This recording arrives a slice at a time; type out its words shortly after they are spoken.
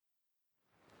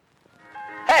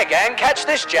Hey gang, catch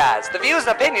this jazz. The views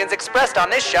and opinions expressed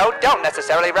on this show don't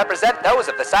necessarily represent those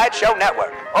of the Sideshow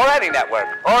Network, or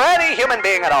any human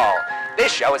being at all.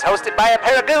 This show is hosted by a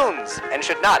pair of goons, and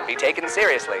should not be taken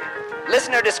seriously.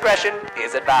 Listener discretion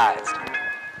is advised.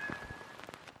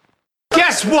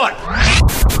 Guess what?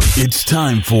 It's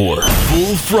time for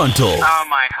Full Frontal. Oh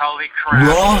my holy crap.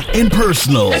 Raw and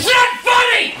personal. It's not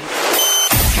funny!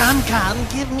 Come,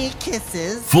 give me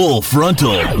kisses. Full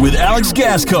Frontal with Alex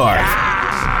Gascar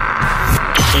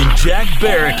and Jack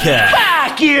Barricat.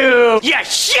 Fuck you! You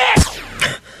shit!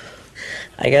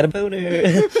 I got a boner.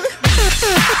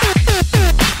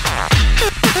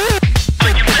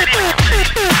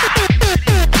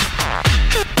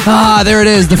 There it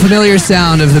is, the familiar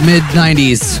sound of the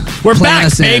mid-90s. We're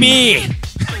back, baby!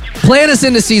 Playing us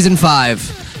into Season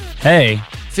 5. Hey.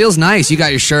 Feels nice. You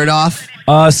got your shirt off.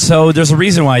 So there's a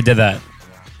reason why I did that.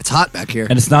 It's hot back here.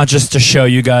 And it's not just to show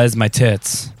you guys my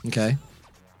tits. Okay.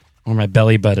 Or my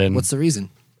belly button. What's the reason?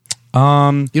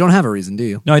 You don't have a reason, do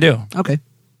you? No, I do. Okay.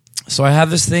 So I have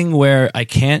this thing where I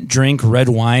can't drink red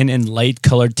wine in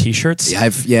light-colored T-shirts.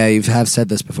 Yeah, you have said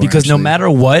this before. Because no actually. matter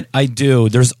what I do,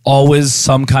 there's always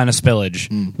some kind of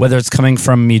spillage. Whether it's coming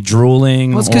from me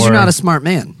drooling Well, it's because you're not a smart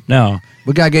man. No.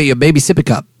 We gotta get you a baby sippy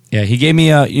cup. Yeah, he gave me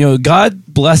God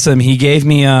bless him, he gave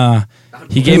me a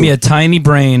tiny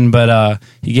brain, but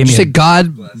he gave me You say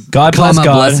God bless God.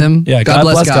 bless him? Yeah, God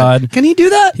bless God. Can he do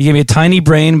that? He gave me a tiny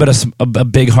brain, but a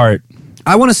big heart.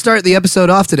 I want to start the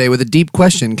episode off today with a deep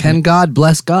question. Can God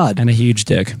bless God? And a huge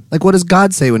dick. Like, what does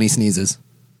God say when he sneezes?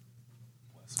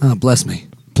 Oh, bless me.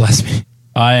 Bless me.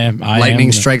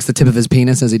 Lightning strikes the tip of his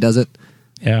penis as he does it.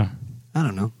 Yeah. I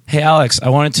don't know. Hey, Alex, I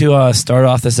wanted to start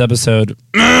off this episode.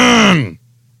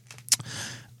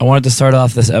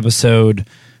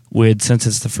 With, since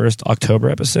it's the first October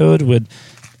episode, with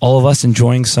all of us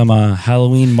enjoying some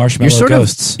Halloween marshmallow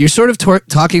ghosts. You're sort of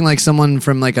talking like someone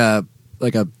from like a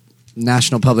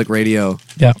national public radio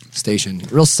station.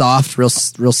 Real soft, real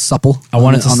supple. I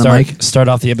wanted to start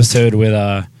off the episode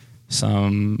with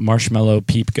some marshmallow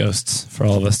peep ghosts for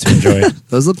all of us to enjoy.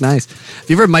 Those look nice. Have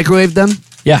you ever microwaved them?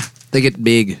 Yeah. They get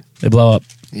big. They blow up.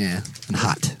 Yeah, and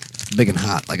hot. Big and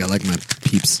hot, like I like my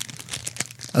peeps.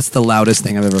 That's the loudest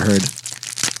thing I've ever heard.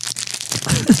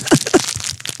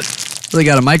 Really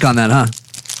got a mic on that, huh?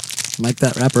 Mic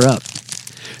that rapper up.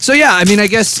 So yeah, I mean, I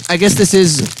guess this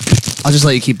is... I'll just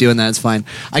let you keep doing that. It's fine.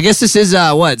 I guess this is,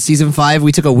 Season 5?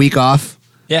 We took a week off.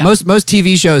 Yeah. Most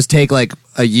TV shows take like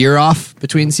a year off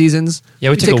between seasons.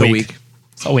 Yeah, we took take a week.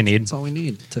 That's all we need. That's all we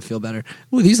need to feel better.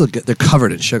 Ooh, these look good. They're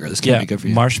covered in sugar. This can be good for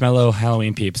you. Marshmallow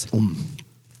Halloween peeps.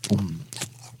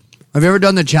 Have you ever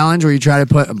done the challenge where you try to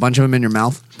put a bunch of them in your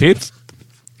mouth? Peeps?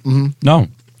 Mm-hmm. No.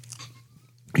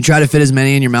 You try to fit as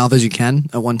many in your mouth as you can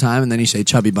at one time, and then you say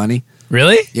chubby bunny.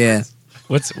 Really? Yeah.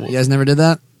 You guys never did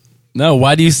that? No,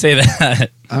 why do you say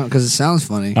that? Because it sounds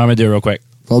funny. I'm going to do it real quick.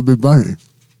 Chubby bunny.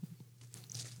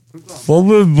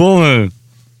 Chubby bunny.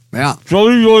 Yeah.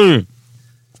 Chubby bunny.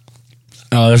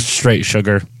 Oh, that's straight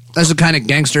sugar. That's the kind of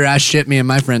gangster ass shit me and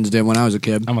my friends did when I was a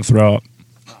kid. I'm going to throw up.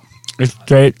 It's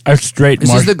straight.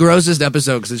 This is the grossest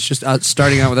episode because it's just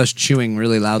starting out with us chewing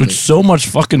really loudly. It's so much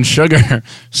fucking sugar.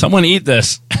 Someone eat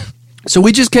this. So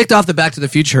we just kicked off the Back to the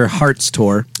Future Hearts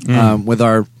tour with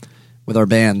our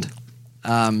band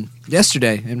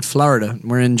yesterday in Florida.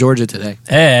 We're in Georgia today.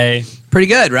 Hey. Pretty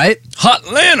good, right? Hot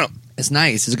Atlanta. It's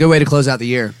nice. It's a good way to close out the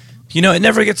year. You know, it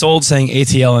never gets old saying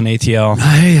ATL and ATL.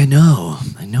 I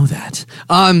know that.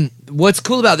 What's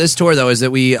cool about this tour, though, is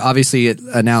that we obviously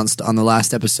announced on the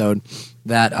last episode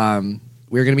that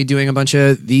we're going to be doing a bunch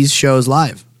of these shows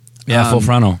live. Yeah, Full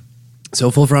Frontal.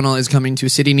 So Full Frontal is coming to a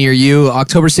city near you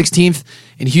October 16th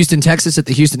in Houston, Texas at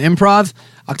the Houston Improv.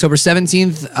 October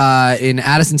 17th in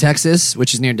Addison, Texas,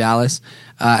 which is near Dallas,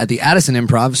 at the Addison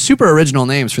Improv. Super original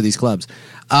names for these clubs.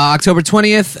 October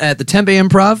 20th at the Tempe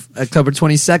Improv. October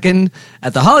 22nd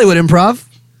at the Hollywood Improv.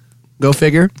 Go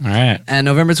figure. All right. And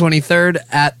November 23rd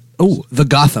at the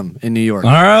Gotham in New York.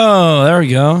 Oh, there we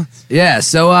go. Yeah,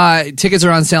 so tickets are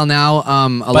on sale now.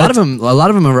 A lot of them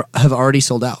have already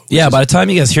sold out. Yeah, by the time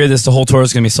you guys hear this, the whole tour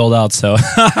is going to be sold out. So,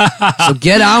 so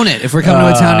get on it. If we're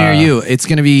coming to a town near you, it's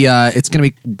going to be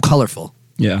colorful.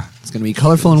 Yeah, it's going to be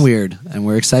colorful and weird, and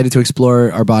we're excited to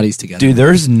explore our bodies together. Dude,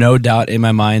 there's no doubt in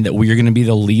my mind that we're going to be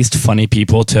the least funny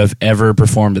people to have ever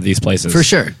performed at these places. For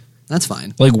sure, that's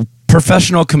fine. Like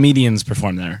professional comedians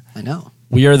perform there. I know.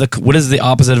 We are what is the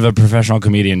opposite of a professional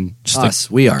comedian?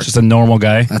 We are just a normal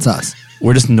guy. That's us.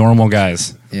 We're just normal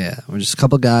guys. Yeah, we're just a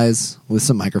couple guys with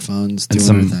some microphones doing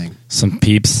our thing. Some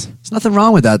peeps. There's nothing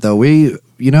wrong with that, though.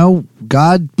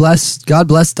 God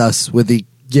blessed us with the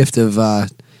gift of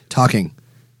talking.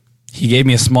 He gave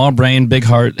me a small brain, big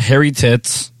heart, hairy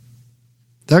tits.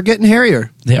 They're getting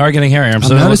hairier. They are getting hairy. I'm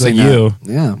so noticing like you.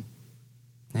 Yeah.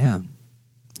 Yeah.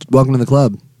 Welcome to the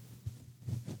club.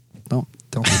 Don't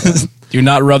do that. Do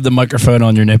not rub the microphone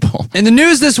on your nipple. In the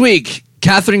news this week,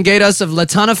 Catherine Gaidos of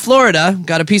Latana, Florida,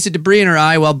 got a piece of debris in her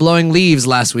eye while blowing leaves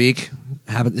last week.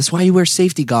 This is why you wear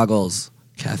safety goggles,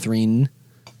 Catherine.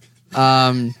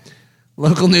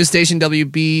 Local news station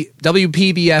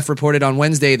WPBF reported on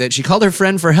Wednesday that she called her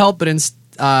friend for help, but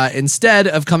instead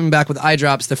of coming back with eye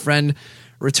drops, the friend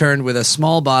returned with a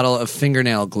small bottle of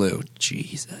fingernail glue.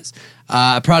 Jesus.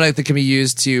 A product that can be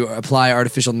used to apply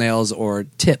artificial nails or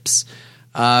tips.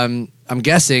 I'm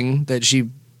guessing that she,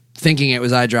 thinking it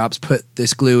was eye drops, put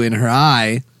this glue in her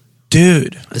eye.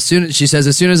 Dude. She says,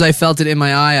 as soon as I felt it in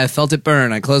my eye, I felt it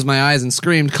burn. I closed my eyes and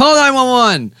screamed, "Call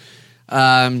 911!"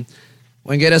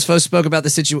 When Gaidos first spoke about to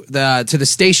the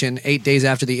station 8 days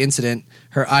after the incident,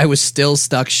 her eye was still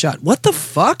stuck shut. What the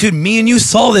fuck? Dude, me and you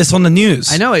saw this on the news.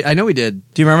 I know we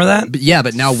did. Do you remember that?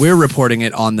 But now we're reporting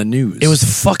it on the news. It was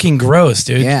fucking gross,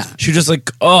 dude. Yeah. She was just like,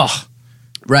 ugh.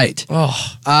 Right.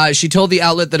 She told the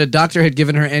outlet that a doctor had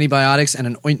given her antibiotics and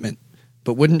an ointment,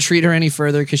 but wouldn't treat her any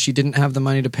further because she didn't have the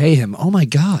money to pay him. Oh my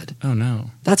God. Oh no.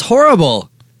 That's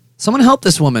horrible. Someone help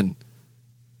this woman.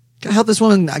 Gotta help this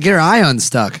woman get her eye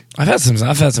unstuck. I've had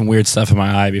some weird stuff in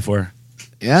my eye before.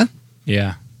 Yeah?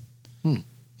 Yeah.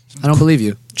 I don't believe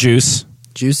you. Juice.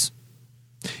 Juice?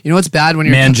 You know what's bad when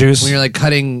you're juice. when you're like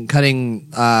cutting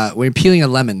when you're peeling a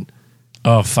lemon.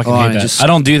 Oh, fucking Oh, hate and it that. just I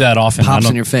don't do that often. Pops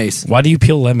in your face. Why do you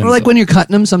peel lemons? Or like when you're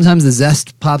cutting them, sometimes the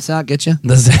zest pops out, get you.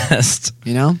 the zest.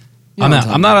 You know? You know I'm what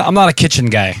talking I'm not a kitchen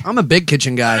guy. I'm a big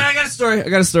kitchen guy. I got a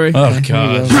story. Oh Here you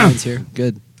go. god. Mine's here.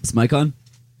 Good. Is mic on?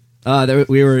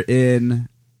 We were in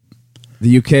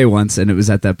the UK once, and it was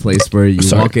at that place where you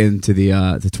Sorry. walk into the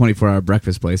 24-hour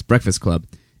breakfast place, Breakfast Club,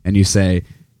 and you say,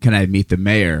 "Can I meet the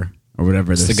mayor?" or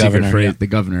whatever, It's the secret governor, phrase, yeah. the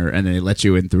governor, and they let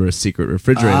you in through a secret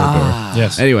refrigerator door.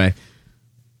 Yes. Anyway,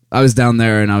 I was down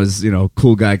there, and I was,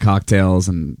 cool guy cocktails,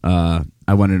 and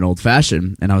I wanted an old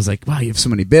fashioned, and I was like, "Wow, you have so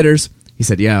many bitters." He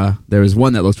said, "Yeah, there was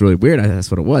one that looked really weird." I asked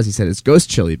what it was. He said, "It's ghost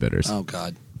chili bitters." Oh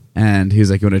God. And he was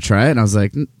like, "You want to try it?" And I was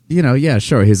like, yeah,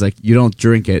 sure." He's like, "You don't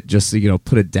drink it, just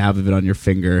put a dab of it on your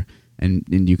finger, and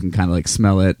you can kind of like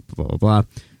smell it, blah blah blah."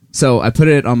 So I put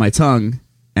it on my tongue,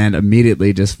 and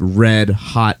immediately just red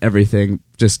hot, everything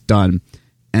just done.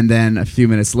 And then a few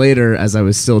minutes later, as I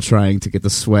was still trying to get the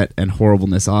sweat and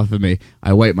horribleness off of me,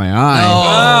 I wiped my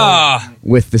eye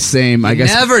with the same. I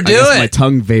guess never do my it.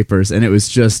 tongue vapors, and it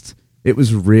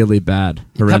was really bad,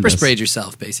 horrendous. Pepper sprayed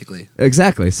yourself, basically.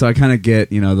 Exactly. So I kind of get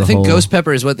the I whole think ghost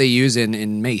pepper is what they use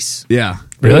in mace. Yeah,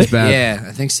 Really? it was bad. Yeah,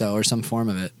 I think so, or some form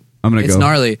of it. I'm gonna It's go.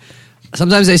 gnarly.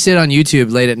 Sometimes I sit on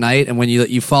YouTube late at night, and when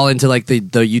you fall into like the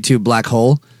YouTube black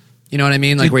hole, you know what I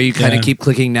mean? Like where you kind of Yeah. keep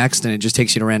clicking next, and it just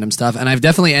takes you to random stuff. And I've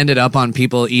definitely ended up on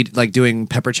people doing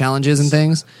pepper challenges and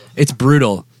things. It's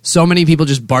brutal. So many people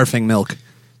just barfing milk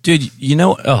Dude,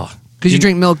 because you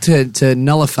drink milk to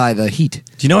nullify the heat.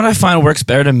 do you know what I find works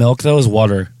better than milk though is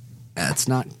water. That's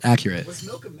not accurate. Was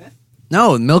milk a myth?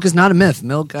 No, milk is not a myth.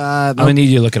 Milk, I'm gonna need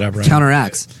you to look it up right now.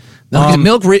 counteracts.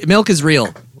 Milk is real.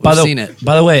 We've seen it.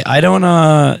 By the way, I don't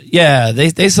yeah,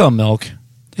 they sell milk.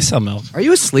 They sell milk. Are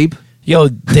you asleep? Yo,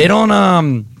 they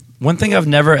don't one thing I've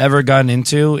never ever gotten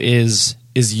into is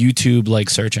YouTube like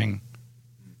searching.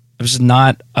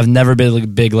 I've never been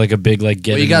like big get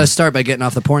Well, you in got to it. start by getting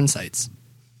off the porn sites.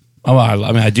 Oh, I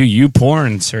mean I do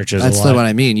YouPorn searches That's a lot. what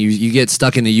I mean. You get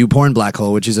stuck in the YouPorn black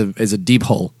hole, which is a deep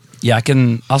hole. Yeah,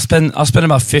 I'll spend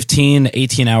about 15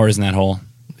 18 hours in that hole.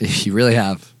 You really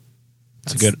have.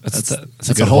 That's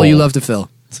That's a hole you love to fill.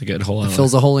 It's a good hole. It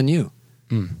fills a hole in you.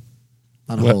 A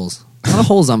lot of holes. A lot of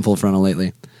holes on Full Frontal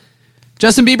lately.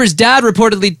 Justin Bieber's dad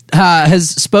reportedly has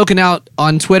spoken out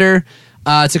on Twitter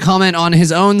to comment on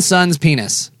his own son's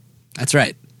penis. That's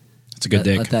right. It's a good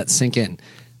dick. Let that sink in.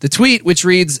 The tweet, which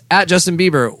reads, @Justin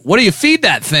Bieber, what do you feed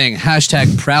that thing?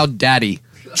 #proud daddy.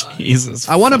 Jesus.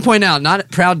 I want to point out, not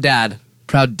proud dad,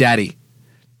 proud daddy.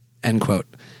 End quote.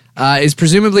 Is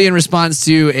presumably in response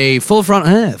to a full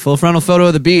frontal photo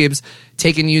of the Biebs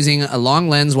taken using a long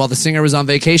lens while the singer was on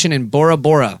vacation in Bora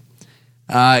Bora.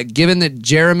 Given that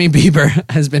Jeremy Bieber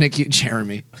has been accused,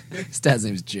 his dad's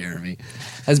name is Jeremy,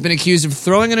 has been accused of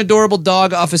throwing an adorable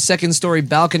dog off a second-story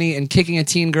balcony and kicking a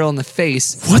teen girl in the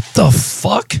face. What the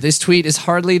fuck? This tweet is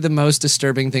hardly the most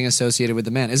disturbing thing associated with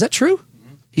the man. Is that true?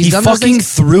 He's He done those fucking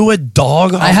things? threw a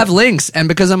dog off. I have links, and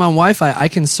because I'm on Wi-Fi, I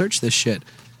can search this shit.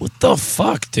 What the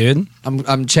fuck, dude?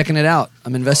 I'm checking it out.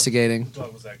 I'm investigating. The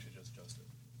dog was actually just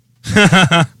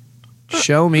Justin.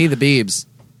 Show me the Biebs.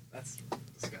 That's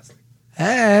disgusting.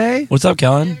 Hey. What's up,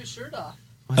 Kellen?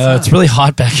 It's really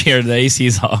hot back here. The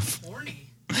AC's off.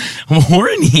 I'm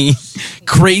horny.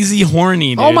 Crazy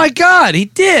horny, dude. Oh my God, he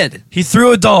did. He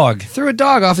threw a dog. Threw a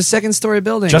dog off a second-story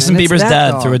building. Justin and it's Bieber's that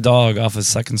dad dog. threw a dog off his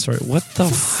second story. What the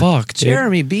fuck, dude?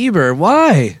 Jeremy Bieber,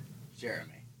 why?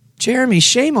 Jeremy,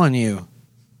 shame on you.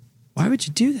 Why would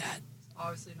you do that?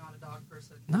 Obviously not a dog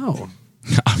person. No.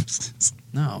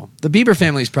 No. The Bieber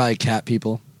family's probably cat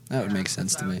people. That would make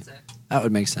sense to me. That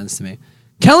would make sense to me.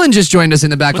 Kellen just joined us in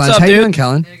the back What's lounge. up, How you dude? doing,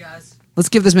 Kellen? Hey guys, Let's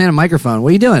give this man a microphone. What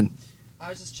are you doing? I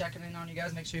was just checking in on you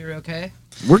guys, make sure you're okay.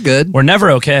 We're good. We're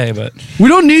never okay, but We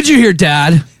don't need you here,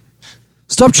 Dad.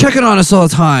 Stop checking on us all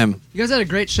the time. You guys had a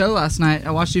great show last night.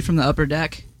 I watched you from the upper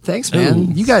deck. Thanks, man.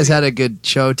 Ooh. You guys had a good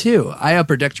show, too. I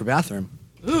upper decked your bathroom.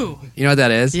 Ooh, You know what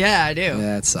that is? yeah, I do.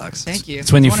 Yeah, it sucks. Thank you.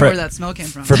 It's when I you wonder fr- where that smell came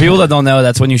from. for people that don't know,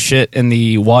 that's when you shit in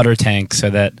the water tank so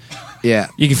that Yeah.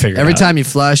 you can figure Every it out. time you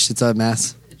flush, it's a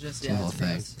mess. It just, the whole it's thing.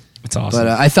 gross. It's awesome. But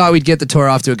I thought we'd get the tour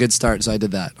off to a good start, so I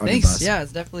did that on your Thanks. bus. Yeah,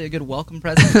 it's definitely a good welcome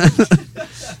present.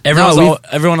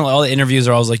 All the interviews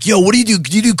are always like, "Yo, what do you do?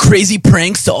 Do you do crazy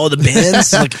pranks to all the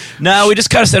bands?" Like, no, we just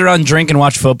kind of sit around, drink, and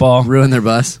watch football. Ruin their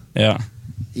bus. Yeah.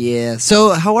 Yeah.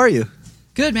 So, how are you?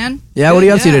 Good, man. Yeah, what are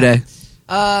you up to today?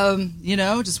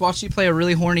 Just watched you play a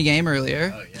really horny game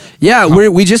earlier. Yeah,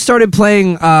 we just started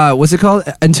playing, what's it called?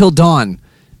 Until Dawn.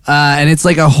 And it's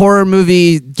like a horror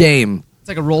movie game, It's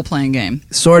like a role-playing game.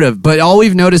 sort of. But all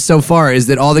we've noticed so far is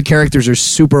that all the characters are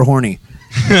super horny.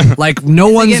 Like, no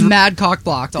They one's... get mad cock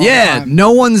blocked all the Yeah, time.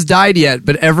 no one's died yet,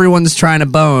 but everyone's trying to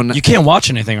bone. You can't watch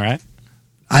anything, right?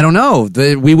 I don't know.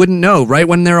 We wouldn't know. Right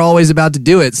when they're always about to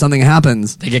do it, something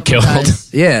happens. They get killed.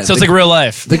 Guys. Yeah. So it's like real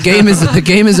life. the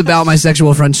game is about my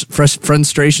sexual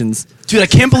frustrations. Dude, I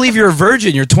can't believe you're a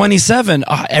virgin. You're 27.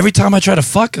 Every time I try to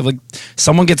fuck, like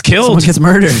someone gets killed. Someone gets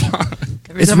murdered.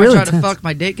 Every It's time really I try to tense. fuck,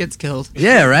 my date gets killed. It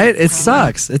Yeah, right? It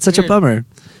sucks. It's such a Weird. bummer.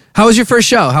 How was your first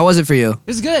show? How was it for you?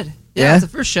 was good. Yeah? It's the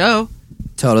first show.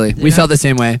 Totally. We Yeah. felt the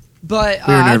same way. But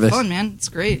We were I had nervous. fun, man. It's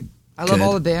great. I love Good.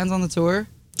 all the bands on the tour.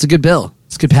 It's a good bill.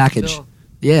 It's a good package. Bill.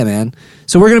 Yeah, man.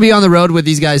 So we're going to be on the road with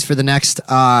these guys for the next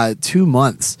 2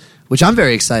 months, which I'm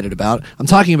very excited about. I'm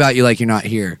talking about you like you're not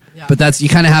here. Yeah. But that's you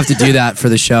kind of have to do that for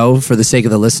the show for the sake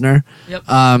of the listener. Yep.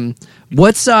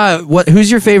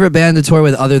 Who's your favorite band to tour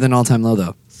with other than All Time Low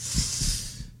though?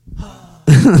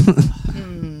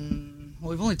 Well,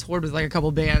 we've only toured with like a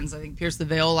couple bands. I think Pierce the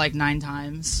Veil like 9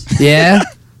 times. Yeah.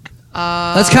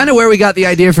 That's kind of where we got the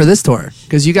idea for this tour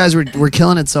because you guys were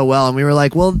killing it so well, and we were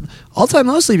like, well, All Time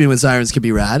Low Sleeping with Sirens could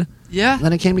be rad. Yeah. And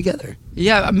then it came together.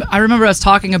 Yeah, I remember us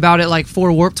talking about it like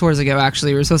 4 Warped Tours ago,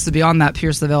 actually. We were supposed to be on that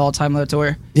Pierce the Veil All Time Low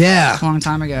tour Yeah. a long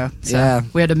time ago. So Yeah.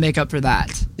 we had to make up for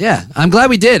that. Yeah, I'm glad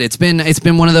we did. It's been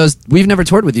one of those. We've never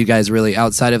toured with you guys really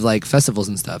outside of like festivals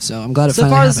and stuff. So I'm glad it So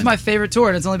finally far, this is happened. my favorite tour,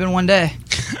 and it's only been 1 day.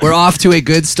 We're off to a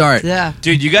good start. Yeah.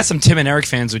 Dude, you got some Tim and Eric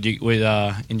fans in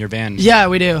your band. Yeah,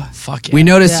 we do. Fuck yeah. We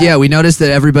noticed, Yeah. we noticed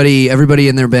that everybody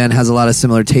in their band has a lot of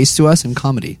similar tastes to us in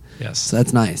comedy. Yes. So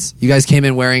that's nice. You guys came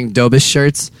in wearing Dobis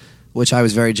shirts, which I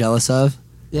was very jealous of.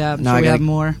 Yeah, I'm No, sure I we gotta- have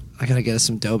more. I gotta get us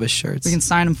some Dobis shirts. We can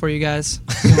sign them for you guys.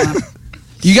 if you want.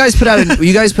 You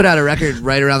guys put out a record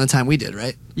right around the time we did,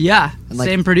 right? Yeah, And, like-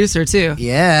 same producer, too.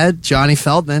 Yeah, Johnny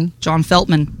Feldman, John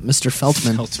Feltman. Mr.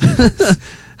 Feltman.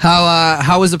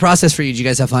 How was the process for you? Did you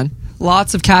guys have fun?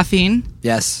 Lots of caffeine,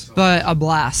 Yes. but a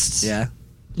blast. Yeah.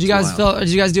 Did you guys wild. Did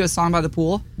you guys do a song by the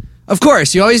pool? Of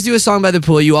course, you always do a song by the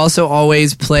pool. You also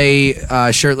always play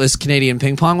shirtless Canadian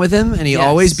ping pong with him, and he Yes.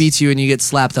 always beats you, and you get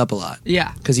slapped up a lot.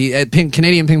 Yeah. Because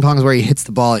Canadian ping pong is where he hits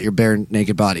the ball at your bare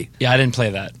naked body. Yeah, I didn't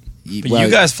play that. But Well,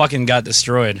 you guys fucking got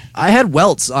destroyed. I had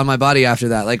welts on my body after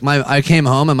that. Like I came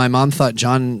home and my mom thought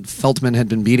John Feltman had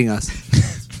been beating us.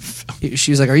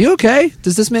 She was like, "Are you okay?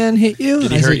 Does this man hit you?"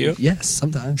 Did And he I hurt said, you? Yes,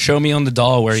 sometimes. Show me on the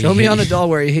doll where Show you me hit on the you. doll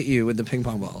where he hit you with the ping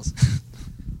pong balls.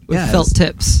 With Yeah, felt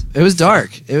tips. It was dark.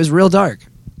 It was real dark,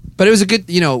 but it was a good.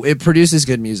 It produces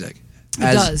good music. It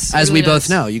As, does. It As really we both does.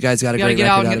 know, you guys got a You gotta great get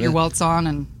record out and out get of your it. welts on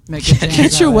and make good jams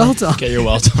Get your that way. welt on. Get your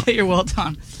welt on. Get your welt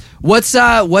on. What's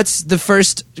the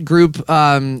first group?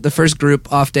 The first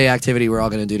group off day activity we're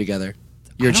all gonna do together.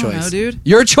 Your I don't choice, know, dude.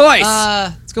 Your choice.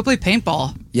 Let's go play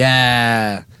paintball.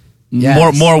 Yeah.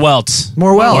 Yes. More welts.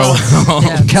 More welt.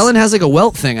 Yeah. Kellen has like a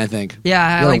welt thing, I think. Yeah,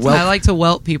 I You're a like, welt- I like to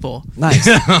welt people. Nice.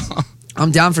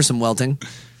 I'm down for some welting.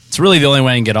 It's really the only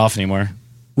way I can get off anymore.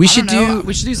 We I should don't know. do.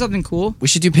 We should do something cool. We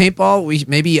should do paintball. We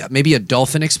maybe a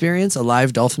dolphin experience, a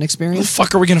live dolphin Where the experience.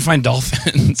 fuck are we gonna find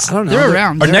dolphins? I don't know. They're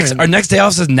around. Our They're next day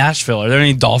off says Nashville. Are there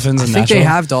any dolphins I in think Nashville? they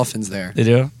have dolphins there. They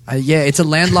do. Yeah, it's a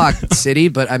landlocked city,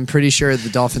 but I'm pretty sure the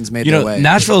dolphins made You their know, way.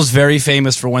 Nashville is very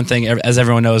famous for one thing, as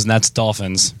everyone knows, and that's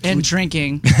dolphins. and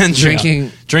drinking. And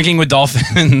Drinking. drinking with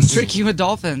dolphins. Drinking with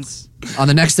dolphins. on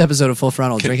the next episode of Full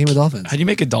Frontal, drinking with dolphins. How do you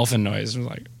make a dolphin noise? I'm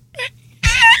like,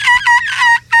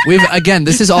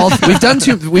 This is all we've done.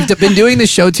 We've been doing this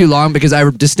show too long because I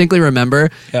distinctly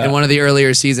remember Yeah. in one of the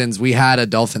earlier seasons we had a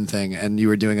dolphin thing and you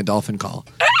were doing a dolphin call.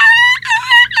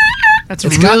 That's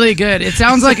really good. It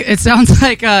sounds like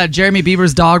Jeremy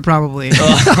Bieber's dog, probably.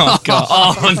 oh god,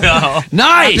 oh no,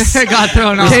 Nice. It got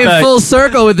thrown off. Came Respect. full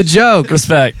circle with the joke.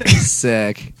 respect.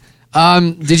 Sick.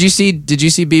 Did you see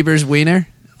Bieber's wiener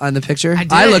on the picture? I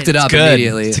did. I looked it up Good.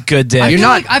 immediately. It's a good dick.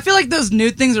 I feel like those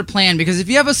nude things are planned because if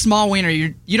you have a small wiener,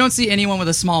 you don't see anyone with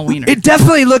a small wiener. It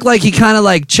definitely looked like he kind of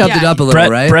like chubbed it Yeah. up a little,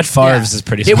 right? Brett Favre's Yeah. is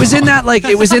pretty small. It was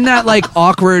in that like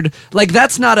awkward, like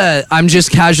that's not a I'm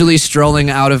just casually strolling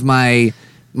out of my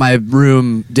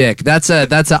room dick. That's a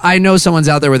I know someone's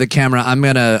out there with a camera. I'm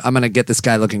gonna get this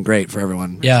guy looking great for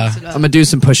everyone. Yeah. I'm gonna do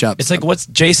some push-ups. It's like what's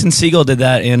Jason Segel did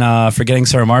that in Forgetting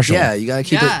Sarah Marshall. yeah, you gotta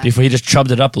keep Yeah. it. Before he just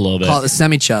chubbed it up a little bit. Call it a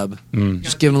semi-chub.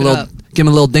 Just give him a Keep it little, up. give him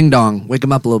a little ding dong. Wake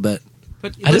him up a little bit.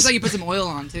 It looks like you put some oil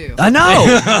on too. I know.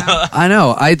 I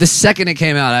know. The second it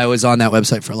came out, I was on that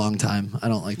website for a long time. I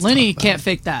don't like to Lenny talk about can't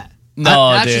fake that.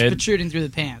 No, That's dude. just protruding through the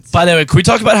pants. By the way, can we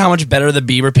talk about how much better the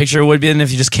Bieber picture would be than if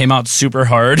he just came out super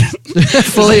hard? it.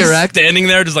 Fully erect Standing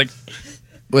there just like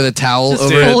with a towel Just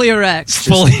over it. fully erect.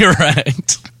 fully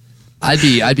erect.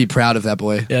 I'd be proud of that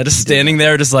boy. Yeah, just standing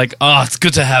there just like, oh, it's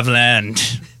good to have land.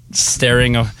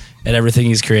 Staring at everything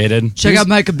he's created. Check out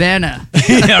my cabana.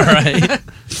 yeah, right.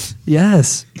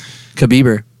 Yes.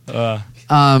 Khabibur.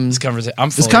 This conversation.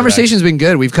 This conversation's been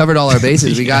good. We've covered all our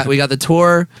bases. We got the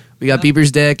tour. We got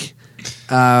Bieber's dick.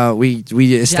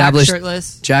 We established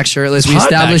shirtless. Jack shirtless. We It's hot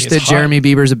back. established It's that hot. Jeremy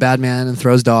Bieber's a bad man and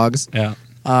throws dogs. Yeah.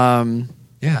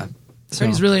 Yeah. So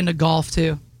He's really into golf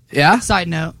too. yeah. Side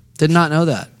note. Did not know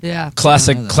that. Yeah.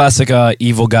 Classic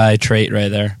evil guy trait right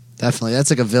there. Definitely. That's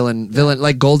like a villain.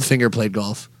 Like Goldfinger played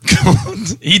golf.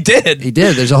 He did. He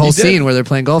did. There's a whole He did. scene where they're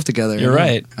playing golf together. You're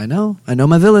right. I know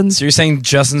my villains. So you're saying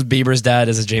Justin Bieber's dad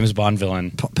is a James Bond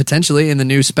villain? Potentially in the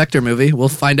new Spectre movie. We'll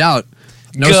find out.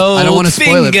 No, I don't want to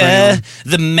spoil it for anyone.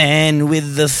 the man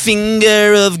with the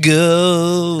finger of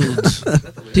gold.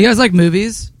 Do you guys like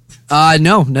movies?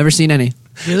 No, never seen any.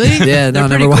 Really? Yeah, They're no,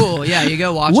 pretty never wa- cool. Yeah, you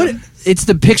go watch What? them. It's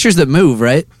the pictures that move,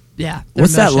 right? Yeah. they're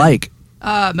What's that motion. like?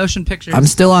 Motion pictures. I'm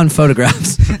still on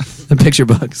photographs and picture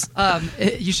books.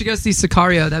 You should go see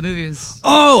Sicario. That movie is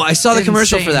Oh, I saw the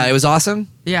commercial for insane. that. It was awesome.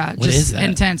 yeah, What just is that?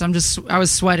 intense. I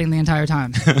was sweating the entire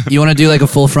time. You want to do like a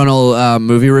full frontal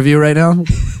movie review right now?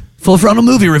 Full frontal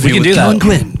movie review. We can with do Kellen that.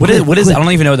 Quinn. What is? I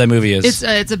don't even know what that movie is.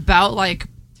 it's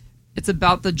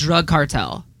about the drug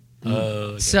cartel.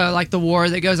 So like the war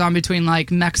that goes on between like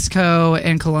Mexico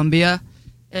and Colombia,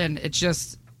 and it's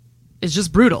just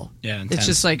brutal. Yeah, it's intense.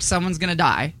 just like someone's gonna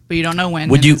die, but you don't know when.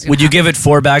 would you give it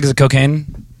 4 bags of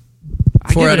cocaine?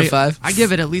 4 out of 5? I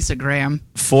give it at least a gram.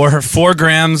 4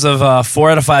 grams of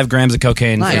 4 out of 5 grams of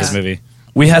cocaine for Nice. this movie.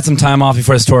 We had some time off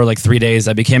before this tour, like 3 days.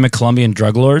 I became a Colombian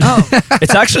drug lord. Oh.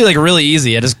 It's actually like really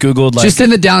easy. I just Googled like Just in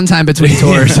the downtime between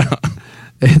tours.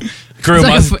 grew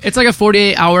It's like a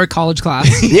 48-hour college class.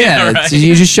 Yeah, right.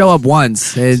 you just show up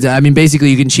once. I mean, basically,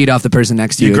 you can cheat off the person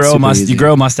next to you. you It's grow super easy. you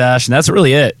grow a mustache, and that's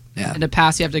really it. Yeah. And to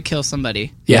pass, you have to kill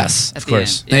somebody. Yes, At of the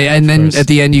course. end. Yeah. And then course. at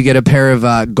the end, you get a pair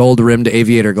of gold-rimmed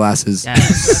aviator glasses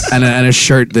Yes. and a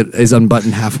shirt that is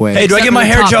unbuttoned halfway. Hey, do I Except get for my the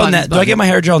hair top gel? button's Do I button. get my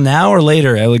hair gel now or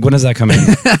later? Like, when does that come in?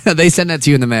 They send that to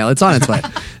you in the mail. It's on its way.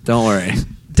 Don't worry.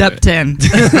 Dep 10.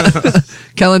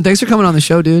 Kellen, thanks for coming on the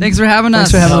show, dude. Thanks for having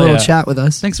us. Thanks for having a Hell little yeah. chat with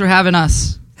us. Thanks for having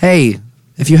us. Hey,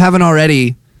 if you haven't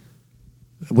already,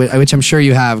 which I'm sure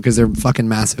you have because they're fucking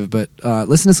massive, but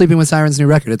listen to Sleeping with Sirens' new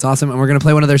record. It's awesome, and we're going to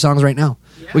play one of their songs right now.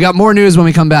 We got more news when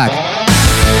we come back.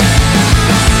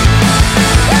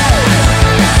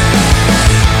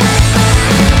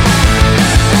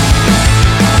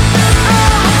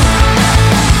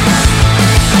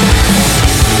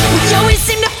 We always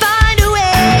seem to find a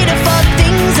way to fuck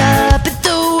things up at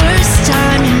the worst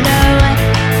time, you know.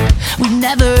 We've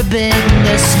never been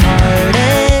the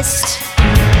smartest.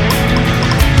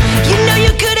 You know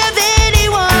you could have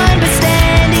anyone, but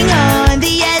standing on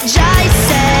the edge, I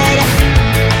said,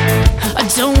 I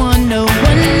don't want no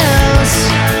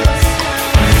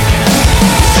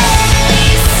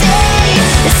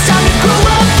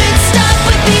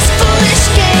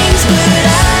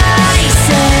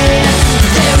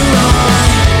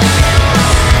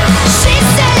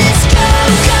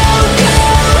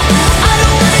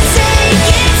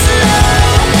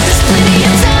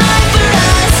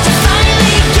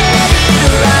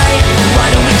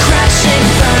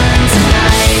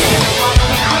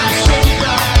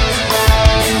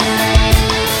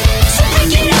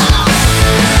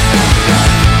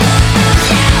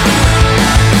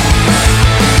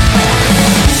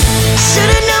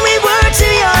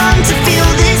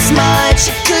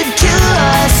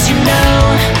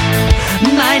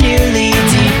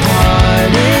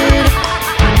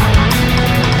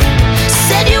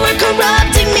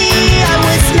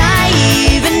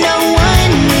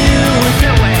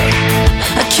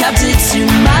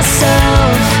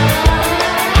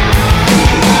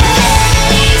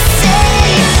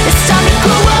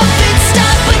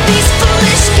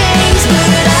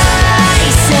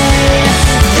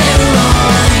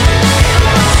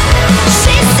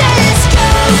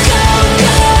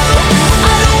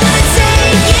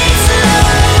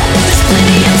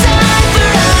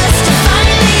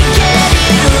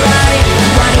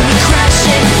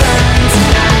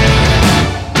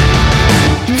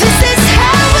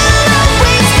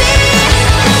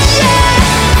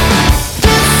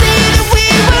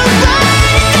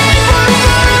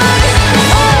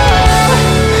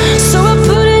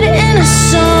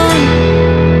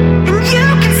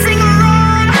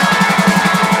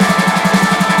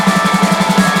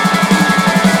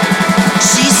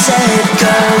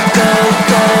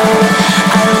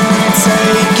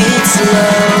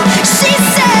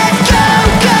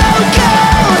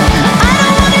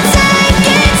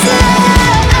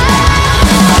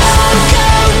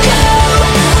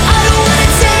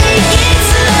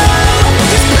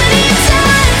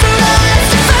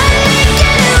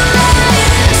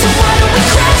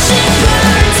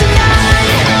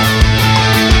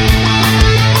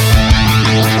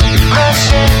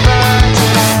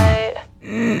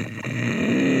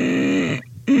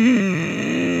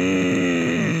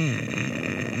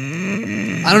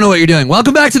you're doing.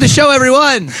 Welcome back to the show,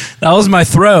 everyone. That was my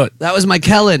throat. That was my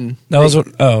Kellen. That was what.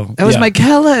 Oh, That was my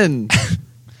Kellen.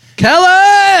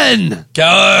 Kellen!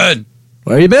 Kellen.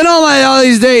 Where you been all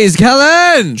these days,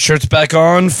 Kellen? Shirt's back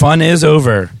on. Fun is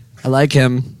over. I like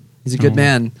him. He's a good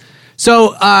man.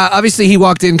 So obviously he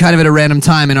walked in kind of at a random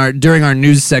time during our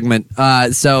news segment.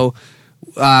 So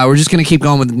we're just gonna keep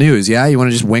going with the news. Yeah, you want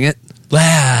to just wing it?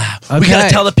 Yeah. We Okay. gotta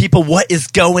tell the people what is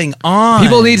going on.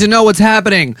 People need to know what's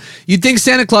happening. You'd think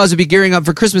Santa Claus would be gearing up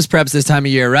for Christmas preps this time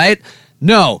of year, right?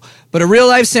 No, but a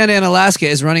real-life Santa in Alaska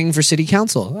is running for city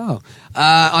council.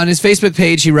 On his Facebook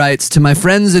page, he writes, "To my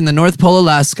friends in the North Pole,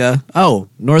 Alaska." Oh,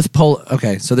 North Pole.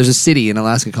 Okay, so there's a city in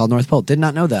Alaska called North Pole. Did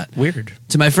not know that. Weird.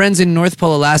 To my friends in North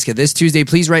Pole, Alaska, this Tuesday,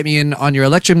 please write me in on your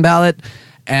election ballot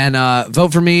and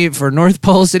vote for me for North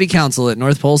Pole City Council at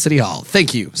North Pole City Hall.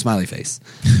 Thank you, smiley face.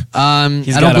 He's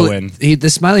gotta win. The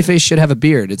smiley face should have a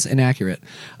beard. It's inaccurate.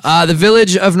 The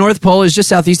village of North Pole is just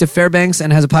southeast of Fairbanks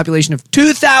and has a population of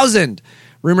 2,000.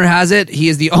 Rumor has it he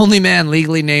is the only man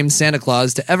legally named Santa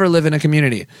Claus to ever live in a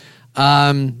community.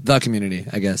 The community,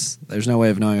 I guess. There's no way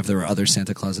of knowing if there were other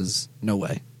Santa Clauses. No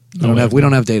way. We don't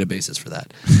have databases for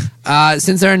that.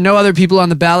 Since there are no other people on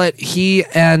the ballot, he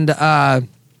and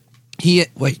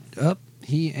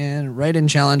write-in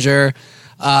challenger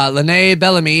Lene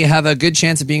Bellamy have a good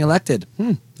chance of being elected.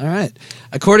 All right.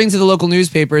 According to the local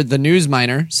newspaper, The News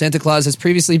Miner, Santa Claus has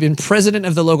previously been president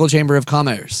of the local chamber of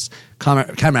commerce.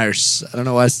 Commerce. I don't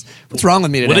know what's wrong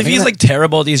with me today. What if he's like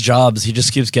terrible at these jobs? He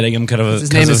just keeps getting them kind of.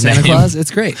 His name is Santa Claus.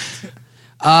 It's great.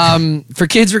 For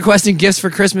kids requesting gifts for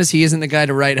Christmas, he isn't the guy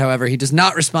to write. However, he does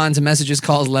not respond to messages,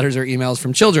 calls, letters, or emails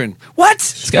from children. What?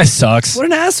 This guy sucks. What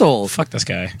an asshole. Fuck this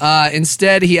guy.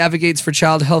 Instead, he advocates for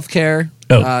child health care,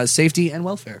 safety, and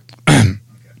welfare.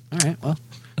 All right, well,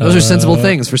 those are sensible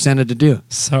things for Santa to do.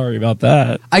 Sorry about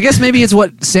that. I guess maybe it's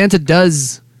what Santa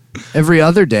does every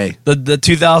other day. The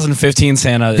 2015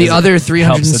 Santa. The other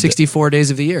 364 days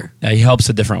of the year. Yeah, he helps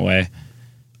a different way.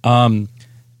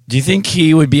 Do you think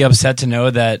he would be upset to know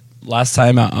that last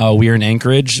time we were in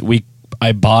Anchorage,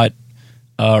 I bought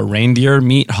reindeer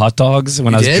meat hot dogs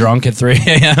when I was drunk at 3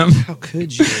 a.m.? How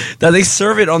could you? That they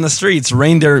serve it on the streets,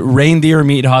 reindeer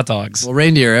meat hot dogs. Well,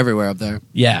 reindeer everywhere up there.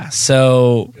 Yeah,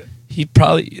 so he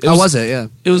probably... How was it? Yeah.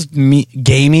 It was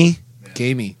gamey.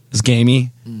 Gamey. It was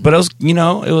gamey. But it was,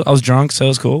 I was drunk, so it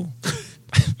was cool.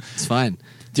 It's fine.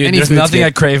 Dude, there's nothing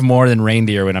I crave more than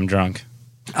reindeer when I'm drunk.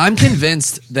 I'm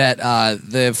convinced that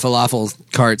the falafel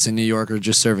carts in New York are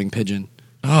just serving pigeon.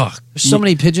 Oh, there's so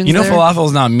many pigeons. You know, there. falafel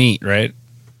is not meat, right?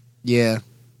 Yeah,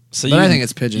 so but I think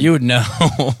it's pigeon. You would know.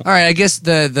 All right, I guess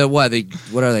what are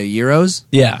they? Gyros?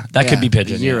 Yeah, that could be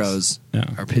pigeon. Gyros yes.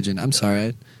 are pigeon. I'm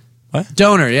sorry. What?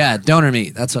 Donor? Yeah, donor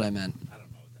meat. That's what I meant. I don't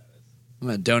know what that is. I'm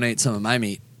gonna donate some of my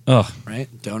meat. Oh, right,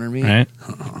 donor meat. Right.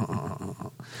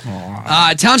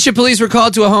 Township police were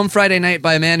called to a home Friday night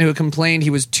by a man who complained he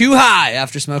was too high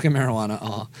after smoking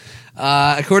marijuana.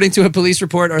 According to a police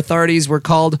report, authorities were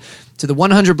called to the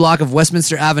 100 block of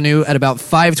Westminster Avenue at about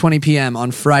 5:20 p.m.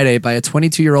 on Friday by a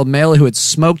 22-year-old male who had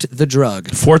smoked the drug.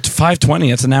 5:20.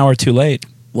 That's an hour too late.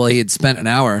 Well, he had spent an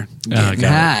hour getting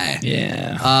high.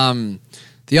 Yeah.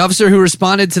 The officer who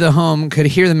responded to the home could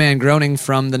hear the man groaning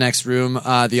from the next room.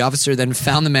 The officer then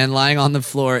found the man lying on the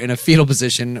floor in a fetal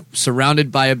position,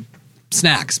 surrounded by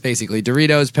snacks, basically.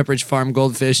 Doritos, Pepperidge Farm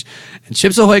Goldfish, and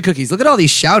Chips Ahoy cookies. Look at all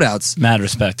these shout-outs. Mad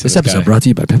respect to this this episode guy. brought to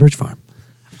you by Pepperidge Farm.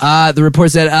 The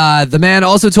report said the man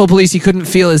also told police he couldn't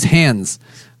feel his hands.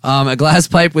 A glass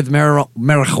pipe with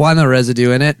marijuana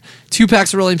residue in it, 2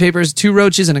 packs of rolling papers, 2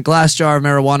 roaches, and a glass jar of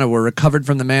marijuana were recovered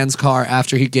from the man's car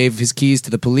after he gave his keys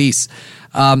to the police.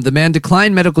 The man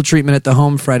declined medical treatment at the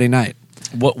home Friday night.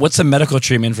 What's the medical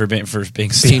treatment for being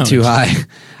stoned? Being too high.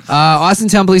 Austin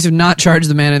Town police have not charged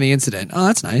the man in the incident. Oh,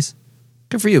 that's nice.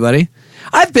 Good for you, buddy.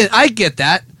 I get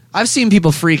that. I've seen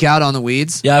people freak out on the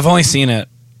weeds. Yeah, I've only seen it.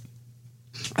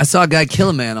 I saw a guy kill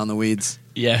a man on the weeds.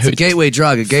 Yeah, it's a gateway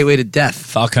drug, a gateway to death.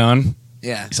 Falcone.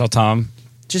 Yeah, you saw Tom.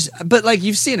 But like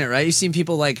you've seen it, right? You've seen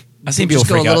people like I've seen people just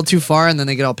go freak a little out. too far, and then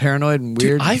they get all paranoid and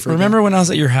weird. Dude, I remember when I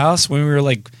was at your house when we were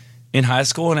like in high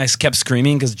school, and I kept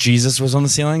screaming because Jesus was on the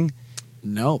ceiling.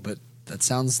 No, but that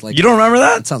sounds like you don't remember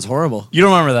that. That sounds horrible. You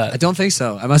don't remember that? I don't think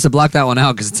so. I must have blocked that one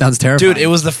out because it sounds terrifying. Dude, it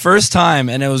was the first time,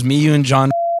 and it was me, you, and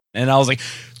John, and I was like,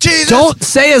 Jesus! Don't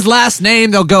say his last name.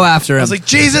 They'll go after him. I was like,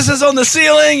 Jesus is on the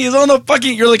ceiling. He's on the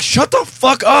fucking... You're like, shut the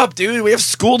fuck up, dude. We have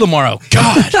school tomorrow.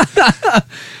 God.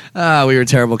 We were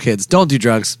terrible kids. Don't do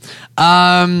drugs.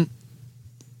 It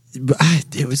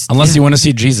was Unless you want to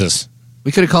see Jesus.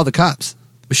 We could have called the cops.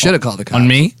 We should have called the cops. On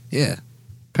me? Yeah.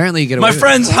 Apparently you get away My with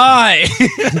friend's it. high.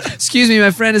 Excuse me, my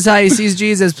friend is high. He sees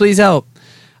Jesus. Please help.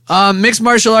 Mixed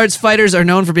martial arts fighters are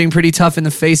known for being pretty tough in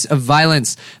the face of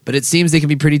violence, but it seems they can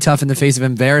be pretty tough in the face of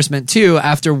embarrassment too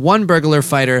after one burglar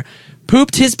fighter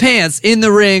pooped his pants in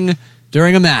the ring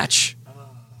during a match.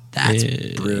 That's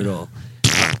brutal.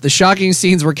 The shocking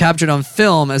scenes were captured on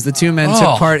film as the two men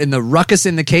took part in the Ruckus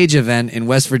in the Cage event in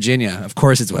West Virginia. Of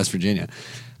course it's West Virginia.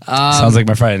 Sounds like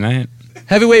my Friday night.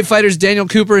 Heavyweight fighters Daniel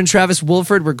Cooper and Travis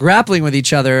Woolford were grappling with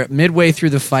each other midway through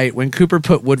the fight when Cooper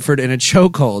put Woodford in a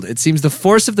chokehold. It seems the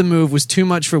force of the move was too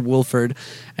much for Woolford,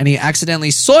 and he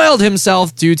accidentally soiled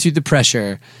himself due to the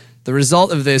pressure. The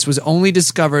result of this was only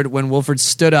discovered when Woolford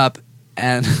stood up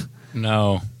and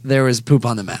there was poop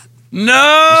on the mat.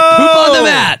 No! Poop on the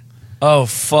mat! Oh,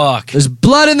 fuck. There's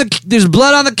blood on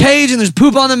the cage and there's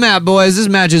poop on the mat, boys. This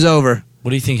match is over. What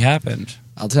do you think happened?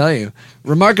 I'll tell you.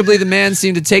 Remarkably, the man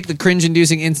seemed to take the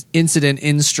cringe-inducing incident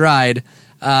in stride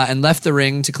and left the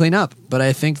ring to clean up. But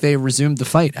I think they resumed the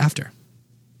fight after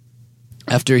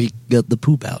he got the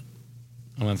poop out.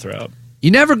 I'm going to throw up. You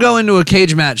never go into a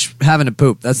cage match having to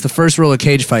poop. That's the first rule of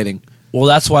cage fighting. Well,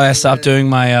 that's why I stopped doing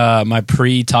my my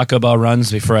pre-Taco Bell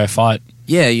runs before I fought.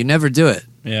 Yeah, you never do it.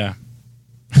 Yeah.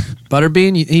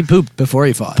 Butterbean, he pooped before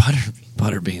he fought.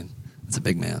 Butterbean. That's a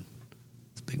big man.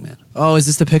 Oh, is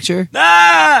this the picture?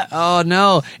 Ah! Oh,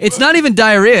 no. It's not even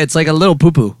diarrhea. It's like a little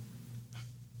poo-poo.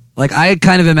 Like, I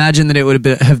kind of imagined that it would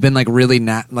have been like really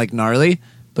gnarly,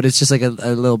 but it's just like a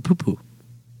little poo-poo.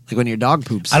 Like when your dog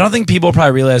poops. I don't think people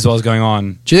probably realized what was going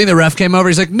on. Do you think the ref came over?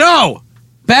 He's like, no!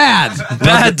 Bad!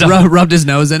 Bad. Rubbed his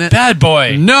nose in it. Bad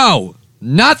boy. No!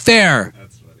 Not there!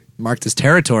 That's funny. Marked his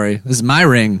territory. This is my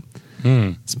ring.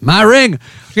 It's my ring.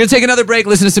 We're going to take another break,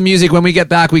 listen to some music. When we get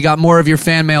back, we got more of your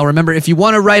fan mail. Remember, if you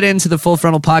want to write into the Full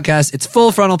Frontal Podcast, it's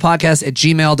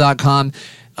fullfrontalpodcast@gmail.com.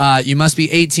 You must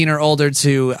be 18 or older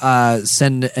to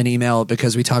send an email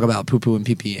because we talk about poo-poo and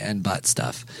pee-pee and butt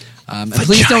stuff. And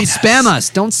please don't spam us.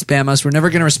 Don't spam us. We're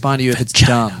never going to respond to you if it's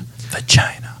dumb.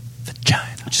 Vagina.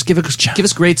 Just give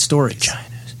us great stories.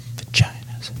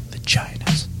 Vaginas.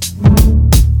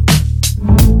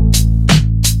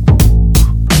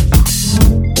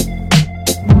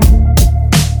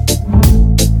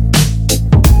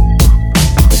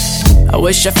 I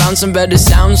wish I found some better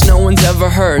sounds no one's ever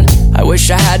heard. I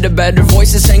wish I had a better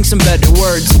voice that sang some better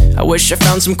words. I wish I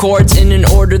found some chords in an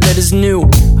order that is new.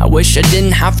 I wish I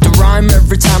didn't have to rhyme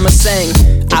every time I sang.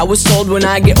 I was told when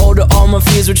I get older all my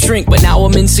fears would shrink, but now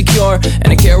I'm insecure and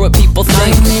I care what people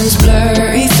think. My name's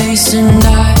Blurry Face and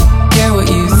I care what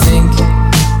you think.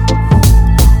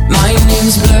 My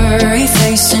name's Blurry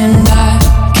Face and I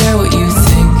care what you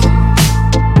think.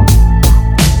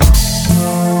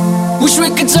 Wish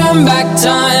we could turn back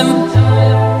time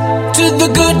to the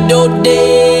good old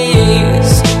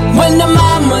days when the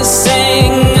mama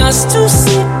sang us to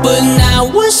sleep, but now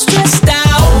we're stressed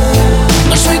out.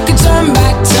 Wish we could turn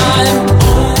back time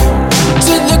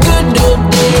to the good old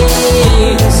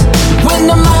days when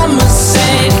the mama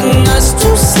sang us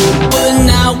to sleep, but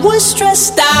now we're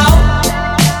stressed out.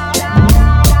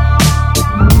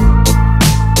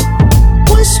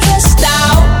 We're stressed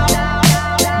out.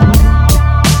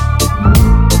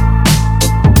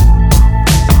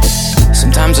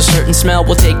 Sometimes a certain smell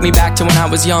will take me back to when I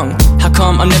was young. How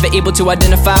come I'm never able to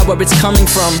identify where it's coming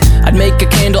from? I'd make a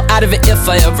candle out of it if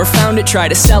I ever found it. Try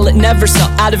to sell it, never sell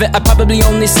out of it. I'd probably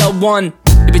only sell one.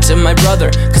 Maybe to my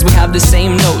brother, cause we have the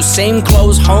same nose, same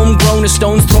clothes, homegrown, a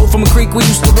stone's throw from a creek we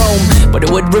used to roam. But it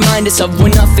would remind us of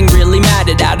when nothing really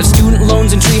mattered. Out of student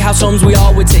loans and treehouse homes, we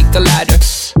all would take the ladder.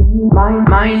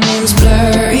 My name's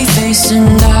Blurry Face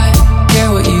and I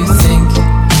care what you think.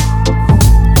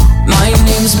 My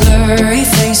name's Blurry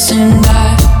Face and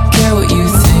I care what you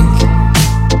think.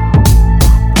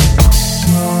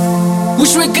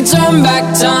 Wish we could turn back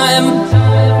time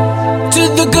to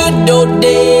the good old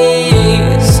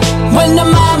days when the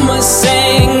mama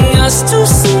sang us to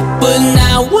sleep, but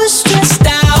now we're stressed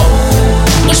out.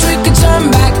 Wish we could turn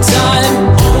back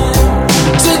time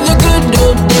to the good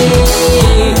old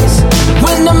days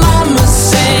when the mama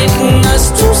sang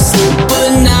us to sleep, but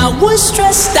now we're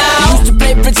stressed out. Used to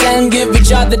play pretend, give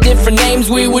each other different names.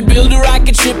 We would build a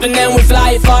rocket ship and then we'd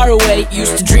fly it far away.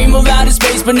 Used to dream of outer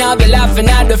space, but now they're laughing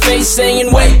at the face,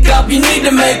 saying wake up, you need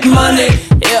to make money.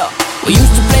 Yeah. We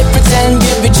used to play pretend,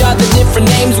 give each other different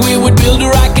names. We would build a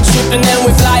rocket ship and then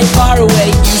we'd fly it far away.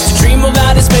 Used to dream of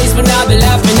outer space, but now they're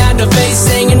laughing at the face,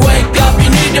 saying wake up, you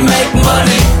need to make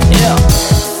money. Yeah.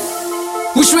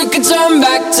 Wish we could turn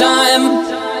back time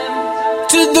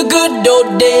to the good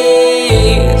old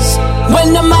days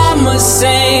when the mama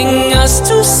sang us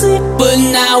to sleep, but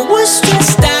now we're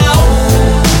stressed out.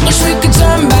 Wish we could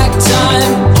turn back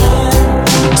time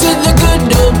to the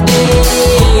good old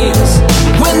days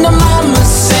when the mama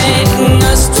sang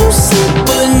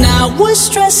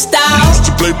stressed We out. used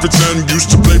to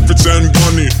play pretend,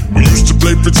 bunny. We used to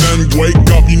play pretend, wake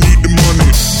up, you need the money.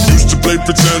 Used to play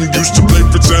pretend,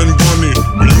 bunny.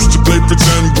 We used to play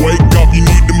pretend, wake up, you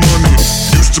need the money.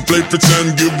 Used to play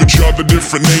pretend, give each other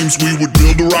different names. We would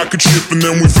build a rocket ship and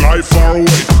then we fly far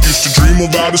away. Used to dream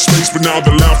of outer space, but now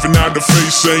they're laughing at the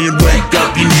face, saying, wake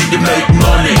up, you need to make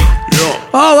money. Yeah.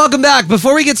 Oh, welcome back.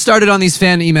 Before we get started on these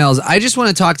fan emails, I just want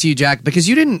to talk to you, Jack, because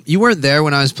you weren't there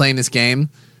when I was playing this game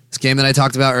that I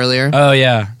talked about earlier. Oh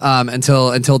yeah.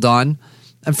 Until dawn.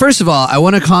 And first of all, I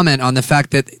want to comment on the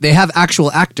fact that they have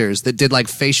actual actors that did like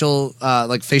facial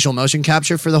motion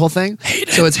capture for the whole thing.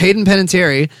 So it's Hayden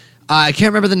Panettiere. I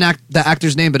can't remember the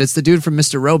actor's name, but it's the dude from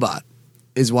Mr. Robot.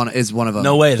 Is one of them.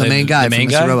 No way. The main guy from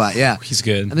Mr. Robot. Yeah, he's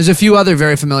good. And there's a few other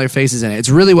very familiar faces in it. It's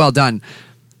really well done,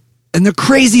 and they're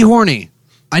crazy horny.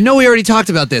 I know we already talked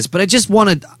about this, but I just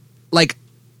wanted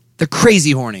they're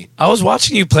crazy horny. I was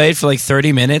watching you play it for like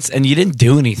 30 minutes, and you didn't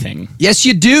do anything. Yes,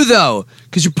 you do though,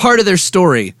 because you're part of their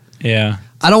story. Yeah.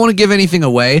 I don't want to give anything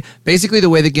away. Basically, the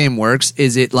way the game works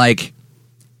is it's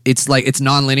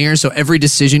non-linear, so every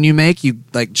decision you make, you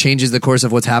changes the course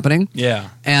of what's happening. Yeah.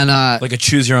 And like a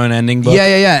choose your own ending book.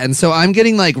 Yeah. And so I'm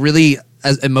getting really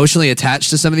as emotionally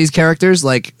attached to some of these characters.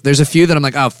 Like there's a few that I'm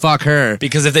like, oh fuck her,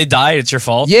 because if they die, it's your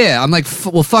fault. Yeah, I'm like,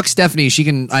 well, fuck Stephanie.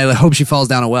 I hope she falls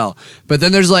down a well. But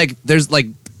then there's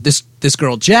this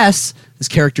girl Jess, this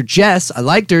character Jess. I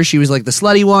liked her. She was like the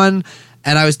slutty one.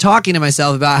 And I was talking to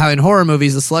myself about how in horror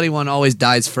movies, the slutty one always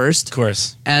dies first. Of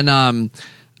course. And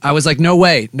I was like, no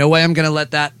way I'm going to let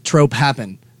that trope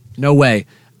happen. No way.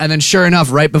 And then sure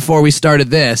enough, right before we started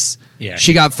this,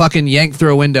 she got fucking yanked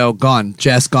through a window, gone.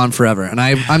 Jess, gone forever. And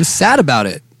I'm sad about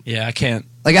it. Yeah, I can't.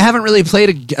 I haven't really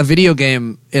played a video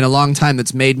game in a long time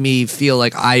that's made me feel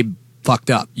like I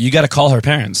fucked up. You got to call her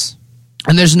parents.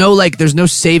 And there's no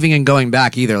saving and going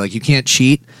back either. You can't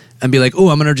cheat and be like, oh,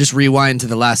 I'm going to just rewind to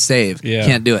the last save. Yeah.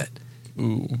 Can't do it.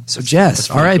 Ooh. So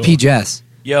Jess, R.I.P. Cool. Jess.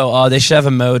 Yo, they should have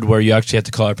a mode where you actually have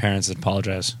to call her parents and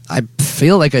apologize. I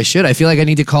feel like I should. I feel like I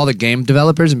need to call the game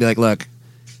developers and be like, look,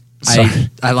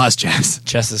 I lost Jess.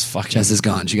 Jess is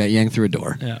gone. She got yanked through a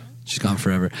door. Yeah. She's gone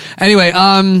forever. Anyway,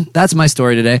 that's my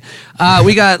story today.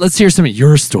 Let's hear some of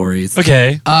your stories.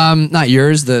 Okay. Not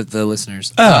yours, the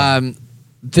listeners. Oh.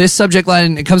 This subject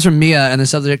line, it comes from Mia, and the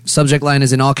subject line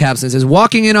is in all caps. And it says,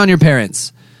 walking in on your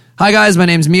parents. Hi guys, my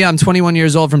name's Mia. I'm 21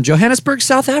 years old from Johannesburg,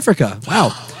 South Africa.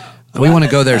 Wow. We want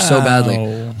to go there so badly.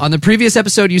 On the previous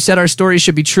episode, you said our story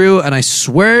should be true, and I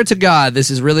swear to God, this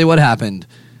is really what happened.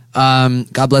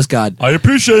 God bless God. I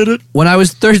appreciate it. When I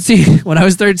was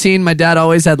 13, my dad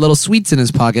always had little sweets in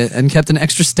his pocket and kept an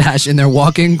extra stash in their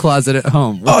walk-in closet at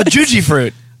home. Oh, Juji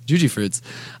fruit. Juji fruits.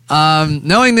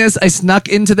 Knowing this, I snuck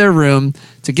into their room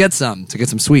to get some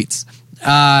sweets.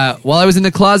 While I was in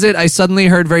the closet, I suddenly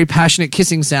heard very passionate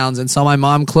kissing sounds and saw my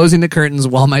mom closing the curtains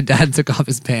while my dad took off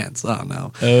his pants. Oh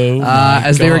no.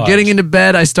 As they were getting into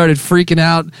bed, I started freaking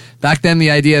out. Back then,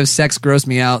 the idea of sex grossed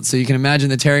me out, so you can imagine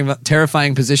the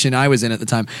terrifying position I was in at the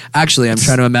time. Actually, I'm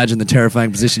trying to imagine the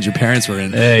terrifying positions your parents were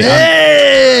in.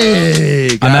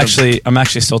 I'm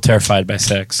actually still terrified by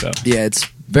sex, so. Yeah, it's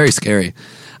very scary.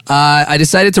 I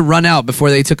decided to run out before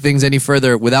they took things any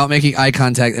further without making eye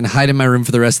contact and hide in my room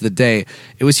for the rest of the day.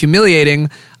 It was humiliating.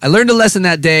 I learned a lesson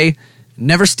that day.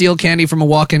 Never steal candy from a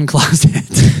walk-in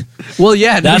closet. Well,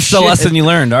 yeah. That's the lesson you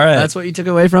learned. All right. That's what you took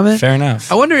away from it? Fair enough.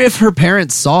 I wonder if her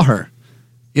parents saw her.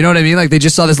 You know what I mean? They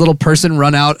just saw this little person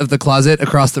run out of the closet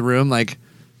across the room. Did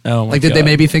they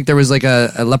maybe think there was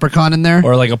a leprechaun in there?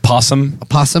 Or a possum? A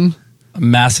possum? A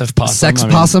massive possum. A sex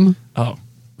possum? Oh.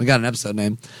 We got an episode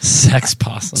name. Sex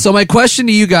possum. So my question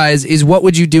to you guys is, what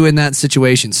would you do in that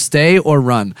situation? Stay or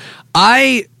run?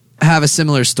 I have a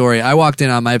similar story. I walked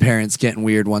in on my parents getting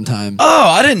weird one time. Oh,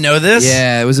 I didn't know this.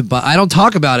 Yeah, it was I don't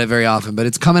talk about it very often, but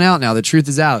it's coming out now. The truth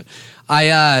is out.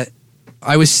 I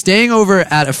was staying over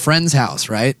at a friend's house,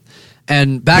 right?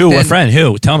 And back then, what friend?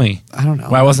 Who? Tell me. I don't know.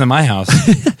 Why wasn't it my house?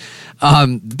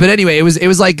 But anyway, it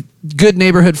was like good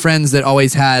neighborhood friends that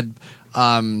always had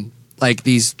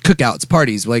these cookouts,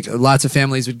 parties. Lots of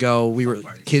families would go. We were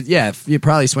kids. Yeah,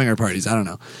 probably swinger parties. I don't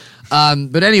know.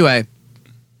 But anyway,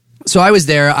 so I was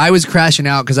there. I was crashing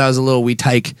out because I was a little wee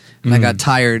tyke and I got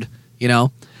tired, you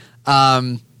know.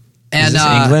 Is this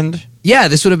England? Yeah,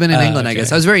 this would have been in England, okay. I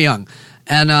guess. I was very young.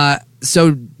 And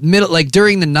so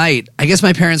during the night, I guess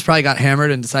my parents probably got hammered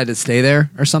and decided to stay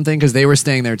there or something because they were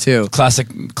staying there too. Classic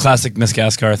Miss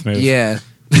Gaskarth move. Yeah.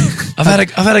 I've had a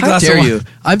glass How dare of wine. you?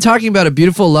 I'm talking about a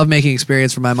beautiful lovemaking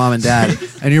experience for my mom and dad,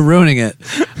 and you're ruining it.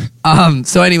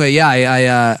 So anyway,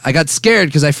 yeah, I got scared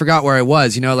because I forgot where I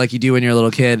was, you know, like you do when you're a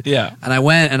little kid. Yeah. And I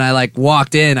went and I like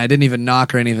walked in. I didn't even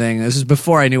knock or anything. This is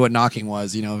before I knew what knocking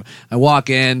was, you know. I walk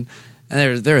in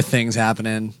and there are things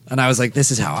happening. And I was like,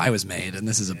 this is how I was made and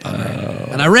this is a bummer.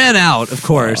 And I ran out, of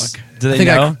course. Did they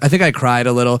know? I think I cried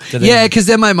a little. Did they- Yeah, because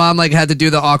then my mom like had to do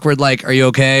the awkward like, are you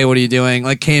okay? What are you doing?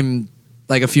 Like came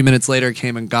like a few minutes later,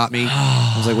 came and got me.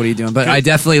 I was like, what are you doing? But I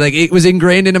definitely like it was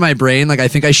ingrained into my brain. Like I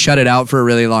think I shut it out for a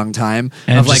really long time.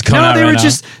 And Of it just like, come no, out they right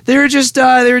were just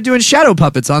they were doing shadow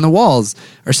puppets on the walls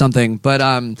or something. But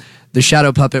the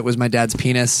shadow puppet was my dad's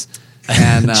penis.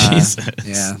 And Jesus.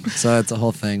 yeah, so it's a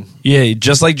whole thing. Yeah,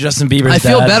 just like Justin Bieber's I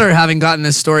feel dad. better having gotten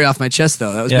this story off my chest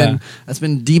though. That's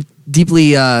been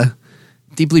deeply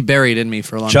buried in me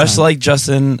for a long time. Just like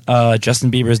Justin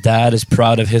Bieber's dad is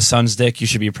proud of his son's dick, you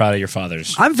should be proud of your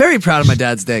father's. I'm very proud of my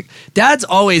dad's dick. Dads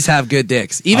always have good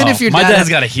dicks. Even if your my dad dad's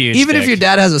got a huge Even if dick. your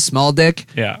dad has a small dick,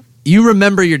 Yeah. you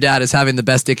remember your dad as having the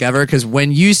best dick ever because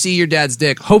when you see your dad's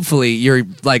dick, hopefully you're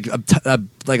like a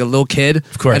little kid.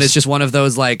 Of course. And it's just one of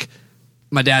those like,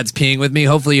 my dad's peeing with me.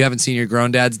 Hopefully you haven't seen your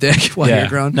grown dad's dick while Yeah. you're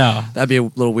grown. No. That'd be a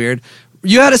little weird.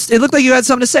 It looked like you had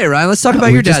something to say, Ryan. Let's talk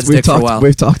about your dad's dick for a while.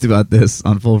 We've talked about this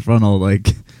on Full Frontal. Like,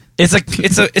 It's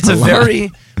a lot.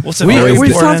 very what's a We've very talked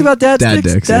important- about Dad dad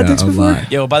dicks, dicks yeah, a before.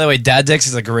 lot. Yo, by the way, Dad Dicks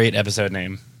is a great episode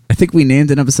name. I think we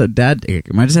named an episode Dad Dick.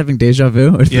 Am I just having deja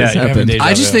vu? Or did Yeah, this you're having happen? deja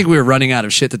I just vu. think we were running out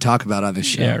of shit to talk about on this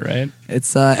show. Yeah, right.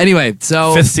 It's anyway.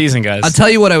 So 5th season, guys. I'll tell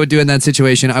you what I would do in that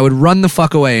situation. I would run the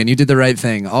fuck away, and you did the right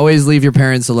thing. Always leave your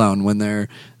parents alone when they're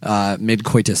mid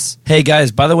coitus. Hey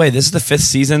guys, by the way, this is the 5th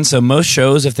season, so most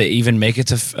shows, if they even make it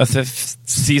to a 5th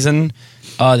season,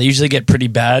 they usually get pretty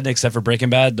bad, except for Breaking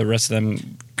Bad. The rest of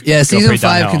them, Yeah, go season pretty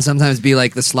 5 downhill. can sometimes be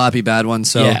like the sloppy bad one.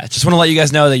 So yeah, just want to let you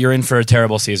guys know that you're in for a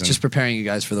terrible season. just preparing you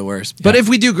guys for the worst. But if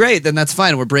we do great, then that's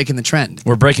fine. We're breaking the trend.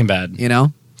 We're Breaking Bad. You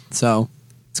know, so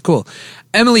it's cool.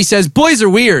 Emily says boys are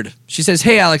weird. She says,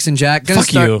 "Hey, Alex and Jack,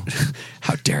 Fuck you.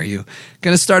 How dare you?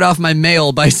 Gonna start off my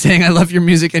mail by saying I love your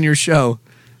music and your show."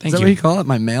 Thank Is that you. what you call it?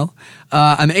 My mail?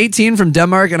 I'm 18 from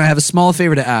Denmark, and I have a small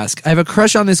favor to ask. I have a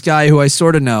crush on this guy who I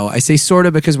sort of know. I say sort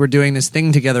of because we're doing this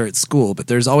thing together at school, but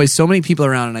there's always so many people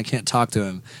around, and I can't talk to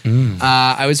him.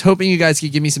 I was hoping you guys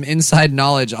could give me some inside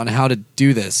knowledge on how to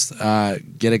do this.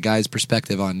 Get a guy's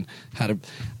perspective on how to...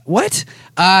 What?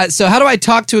 So how do I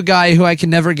talk to a guy who I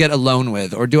can never get alone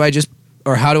with?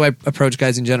 Or how do I approach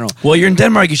guys in general? Well, you're in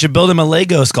Denmark. You should build him a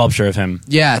Lego sculpture of him.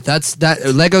 Yeah,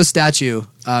 that Lego statue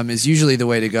is usually the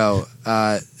way to go.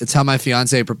 It's how my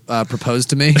fiance proposed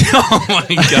to me. Oh my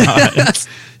god!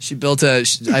 She built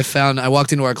I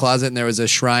walked into our closet and there was a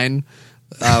shrine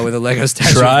with a Lego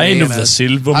statue. Shrine me, of and the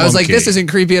Silver I was like, Monkey. this isn't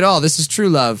creepy at all. This is true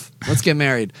love. Let's get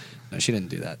married. No, she didn't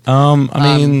do that.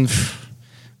 I mean,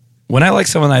 when I like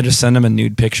someone, I just send them a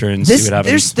nude picture and see what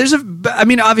happens. I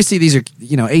mean, obviously these are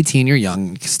 18. You're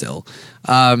young still.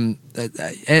 You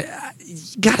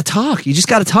gotta talk. You just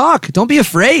gotta talk. Don't be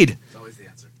afraid. That's always the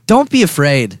answer. Don't be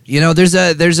afraid.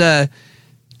 There's a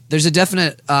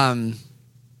definite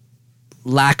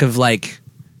lack of like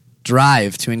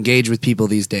drive to engage with people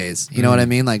these days. You know what I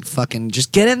mean? Like fucking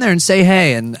just get in there and say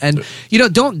hey, and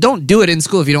don't do it in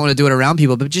school if you don't want to do it around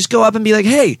people, but just go up and be like,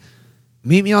 hey,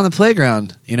 meet me on the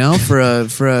playground, for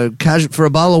a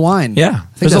bottle of wine. Yeah.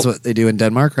 I think that's what they do in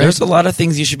Denmark, right? There's a lot of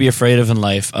things you should be afraid of in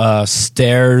life.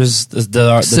 Stairs,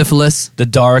 Syphilis, the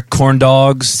dark, corn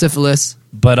dogs, syphilis.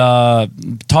 But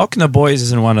talking to boys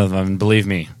isn't one of them. Believe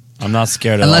me, I'm not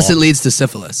scared at all. Unless it leads to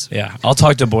syphilis. Yeah, I'll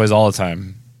talk to boys all the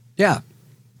time. Yeah.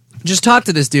 Just talk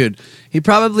to this dude. He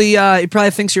probably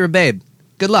thinks you're a babe.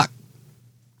 Good luck.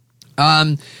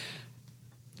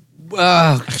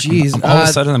 Oh, jeez. All of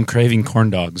a sudden, I'm craving corn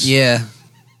dogs. Yeah.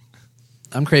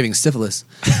 I'm craving syphilis.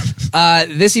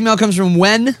 This email comes from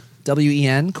Wen,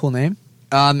 W-E-N, cool name.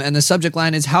 And the subject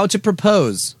line is how to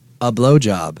propose a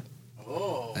blowjob.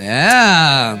 Oh.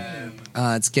 Yeah.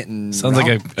 It's getting Sounds like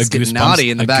a getting Goosebumps,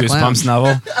 naughty in the back Goosebumps lounge.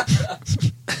 novel.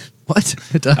 What?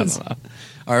 It does.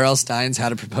 R.L. Stein's How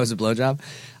to Propose a Blowjob.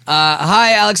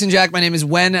 Hi, Alex and Jack. My name is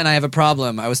Wen, and I have a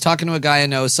problem. I was talking to a guy I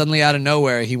know. Suddenly, out of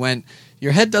nowhere, he went,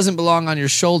 "Your head doesn't belong on your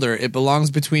shoulder. It belongs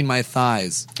between my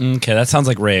thighs." Okay, that sounds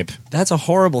like rape. That's a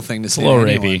horrible thing to say. a little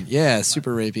to anyone. rapey. Yeah,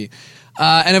 super rapey.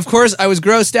 And of course, I was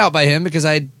grossed out by him because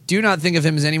I do not think of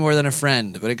him as any more than a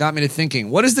friend. But it got me to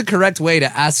thinking: what is the correct way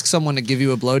to ask someone to give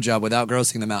you a blowjob without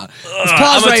grossing them out? Let's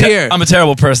pause right here. I'm a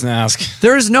terrible person to ask.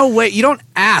 There is no way. You don't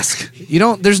ask.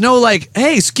 There's no like,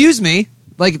 hey, excuse me.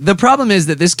 Like, the problem is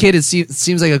that this kid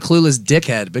seems like a clueless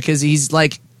dickhead because he's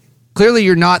like,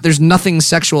 clearly there's nothing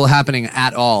sexual happening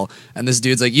at all. And this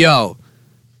dude's like, yo,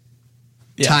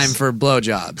 Yes. time for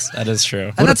blowjobs. That is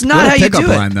true. And that's not how you do it.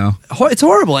 line, though. It's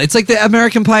horrible. It's like the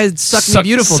American Pie "Suck Me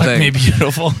Beautiful" Suck thing. Me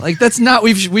Beautiful. Like that's not.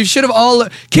 We should have all.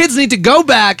 Kids need to go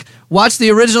back, watch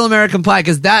the original American Pie,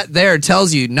 because that there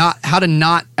tells you not how to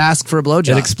not ask for a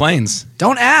blowjob. It explains.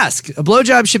 Don't ask. A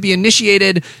blowjob should be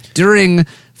initiated during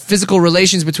physical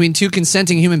relations between two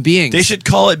consenting human beings. They should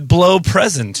call it blow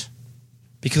present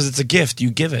because it's a gift.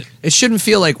 You give it. It shouldn't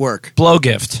feel like work. Blow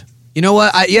gift. You know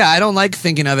what? I don't like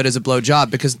thinking of it as a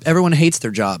blowjob because everyone hates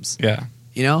their jobs. Yeah.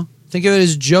 You know? Think of it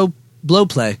as Joe blow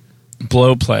play.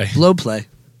 Blow play. Blow play.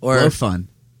 Or Blow fun.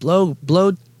 Blow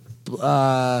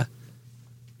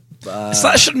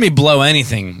It shouldn't be blow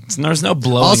anything. There's no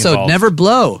blowing also involved. never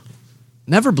blow.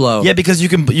 Never blow. Yeah, because you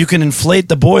can inflate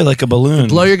the boy like a balloon.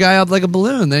 Blow your guy up like a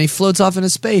balloon, then he floats off into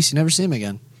space. You never see him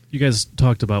again. You guys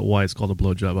talked about why it's called a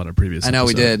blowjob on a previous I know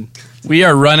we episode. did. We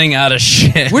are running out of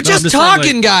shit. We're just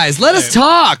talking, guys. Let us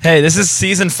talk. Hey, this is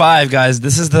season 5, guys.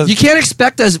 This is the. You can't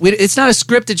expect us. It's not a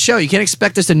scripted show. You can't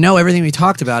expect us to know everything we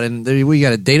talked about. And we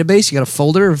got a database. You got a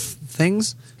folder of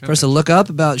things for us to look up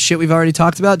about shit we've already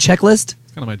talked about. Checklist.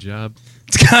 It's kind of my job.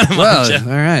 It's kind of my job.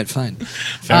 All right, fine.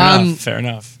 Fair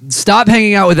enough. Stop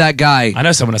hanging out with that guy. I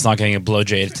know someone that's not getting a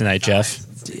blowjay tonight, Jeff.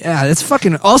 Yeah, that's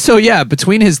fucking. Also, yeah,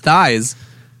 between his thighs.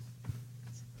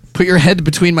 Put your head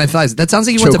between my thighs. That sounds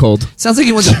like he wants a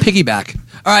piggyback.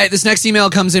 All right, this next email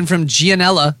comes in from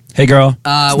Gianella. Hey, girl. It's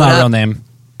not a real name.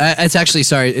 It's actually,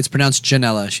 sorry, it's pronounced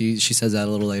Janella. She says that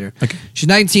a little later. Okay. She's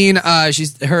 19.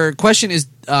 Her question is,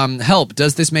 help.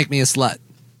 Does this make me a slut?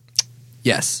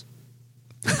 Yes.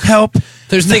 Help.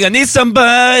 There's I need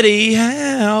somebody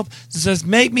help. Just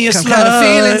make me a slut. Kind of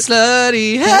feeling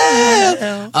slutty.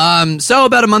 Help. So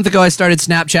about a month ago, I started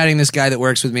Snapchatting this guy that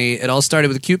works with me. It all started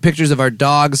with cute pictures of our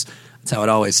dogs. That's how it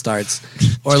always starts.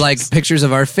 Or like pictures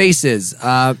of our faces.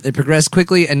 It progressed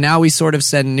quickly, and now we sort of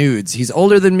send nudes. He's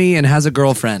older than me and has a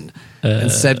girlfriend.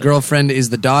 And said girlfriend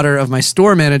is the daughter of my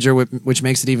store manager, which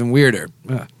makes it even weirder.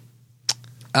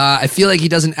 I feel like he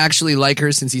doesn't actually like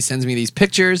her since he sends me these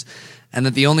pictures, and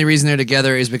that the only reason they're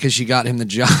together is because she got him the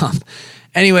job.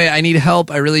 Anyway, I need help.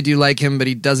 I really do like him, but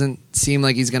he doesn't seem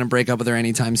like he's going to break up with her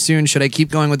anytime soon. Should I keep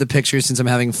going with the pictures since I'm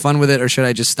having fun with it, or should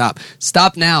I just stop?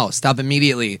 Stop now. Stop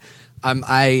immediately.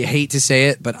 I hate to say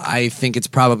it, but I think it's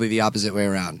probably the opposite way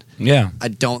around. Yeah. I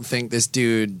don't think this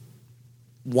dude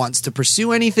wants to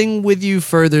pursue anything with you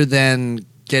further than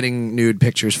getting nude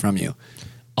pictures from you.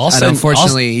 And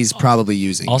unfortunately, he's probably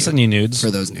using I'll send you nudes.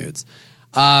 for those nudes.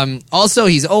 Also,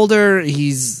 he's older.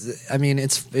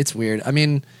 It's weird. I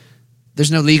mean,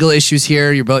 there's no legal issues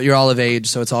here. You're all of age,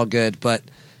 so it's all good. But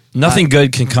nothing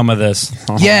good can come of this.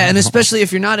 yeah, and especially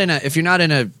if you're not in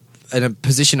a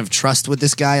position of trust with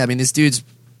this guy. I mean, this dude's.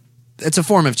 It's a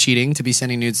form of cheating to be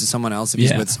sending nudes to someone else if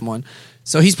he's with someone.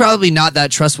 So he's probably not that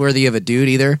trustworthy of a dude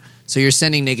either. So you're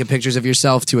sending naked pictures of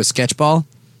yourself to a sketchball,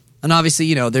 and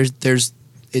obviously, there's.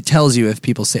 It tells you if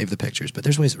people save the pictures, but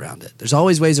there's ways around it. There's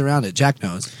always ways around it. Jack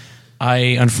knows.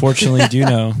 I unfortunately do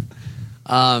know.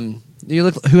 You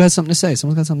look. Who has something to say?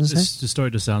 Someone's got something to say. The story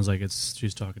just sounds like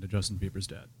she's talking to Justin Bieber's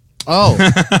dad. Oh,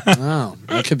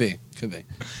 it could be. Didn't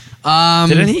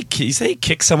he say he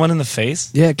kicked someone in the face?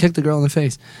 Yeah, kicked the girl in the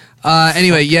face.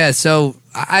 Anyway, yeah. So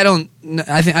I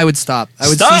think I would stop. I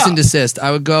would cease and desist.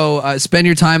 I would go spend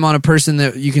your time on a person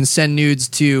that you can send nudes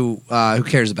to. Who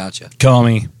cares about you? Call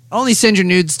me. Only send your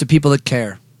nudes to people that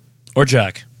care. Or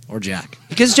Jack.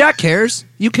 Because Jack cares.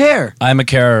 You care. I'm a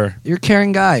carer. You're a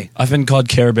caring guy. I've been called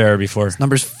Care Bear before.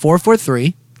 Number's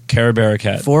 443. Care Bear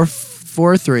Cat.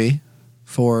 443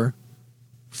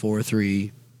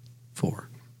 4434.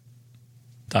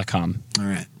 .com. All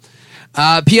right.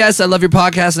 P.S. I love your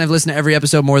podcast and I've listened to every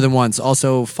episode more than once.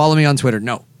 Also, follow me on Twitter.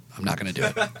 No, I'm not going to do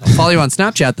it. I'll follow you on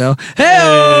Snapchat, though.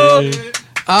 Hey!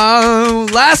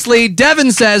 Lastly,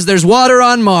 Devin says there's water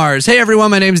on Mars. Hey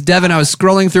everyone, my name's Devin. I was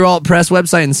scrolling through Alt Press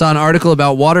website and saw an article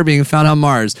about water being found on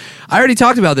Mars. I already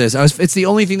talked about this. It's the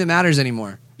only thing that matters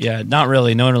anymore. Yeah, not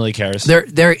really. No one really cares.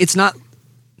 It's not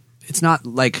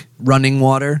like running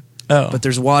water. Oh. But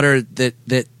there's water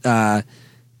that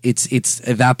it's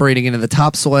evaporating into the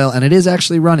topsoil, and it is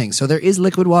actually running. So there is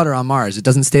liquid water on Mars. It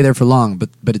doesn't stay there for long, but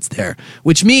it's there.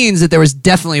 Which means that there was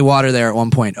definitely water there at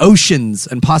one point. Oceans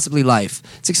and possibly life.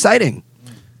 It's exciting.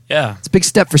 Yeah. It's a big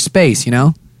step for space, you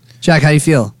know? Jack, how do you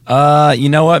feel? You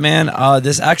know what, man?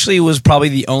 This actually was probably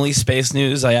the only space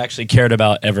news I actually cared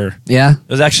about ever. Yeah? It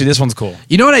was actually, this one's cool.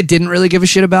 You know what I didn't really give a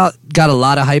shit about? Got a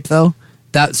lot of hype, though?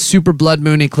 That super blood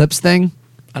moon eclipse thing.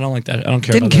 I don't like that. I don't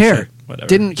care Didn't about care. that shit. Whatever.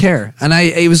 Didn't care. And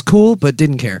it was cool, but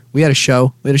didn't care. We had a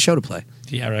show. We had a show to play.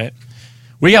 Yeah, right.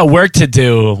 We got work to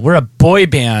do. We're a boy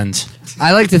band.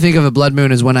 I like to think of a blood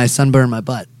moon as when I sunburn my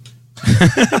butt.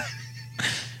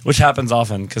 Which happens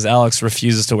often because Alex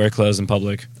refuses to wear clothes in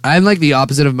public. I'm like the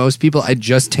opposite of most people. I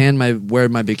just tan where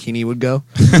my bikini would go.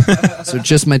 So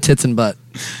just my tits and butt.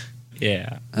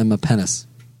 Yeah. And my penis.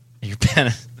 Your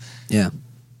penis. Yeah.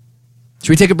 Should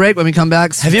we take a break when we come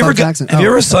back? Have you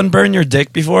ever sunburned your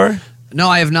dick before? No,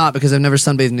 I have not because I've never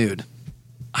sunbathed nude.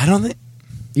 I don't think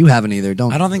you haven't either.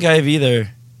 I don't think I have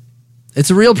either. It's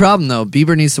a real problem though.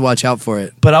 Bieber needs to watch out for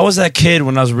it. But I was that kid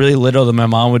when I was really little that my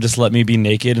mom would just let me be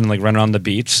naked and like run around the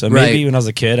beach. So maybe when I was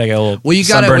a kid, I got a little. Well, you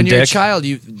got it when you're dick. a child.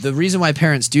 The reason why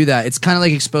parents do that, it's kind of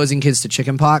like exposing kids to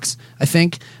chickenpox. I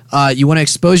think you want to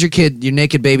expose your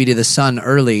naked baby, to the sun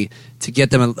early to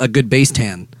get them a good base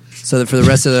tan, so that for the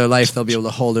rest of their life they'll be able to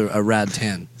hold a rad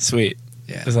tan. Sweet.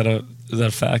 Yeah. Is that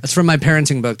a fact? That's from my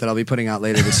parenting book that I'll be putting out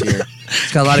later this year.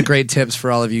 It's got a lot of great tips for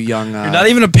all of you young. You're not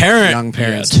even a parent. Young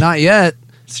parents. Yet. Not yet.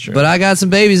 It's true. But I got some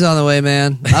babies on the way,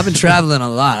 man. I've been traveling a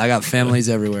lot. I got families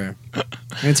everywhere. We're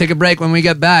going to take a break. When we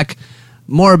get back,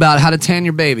 more about how to tan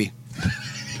your baby.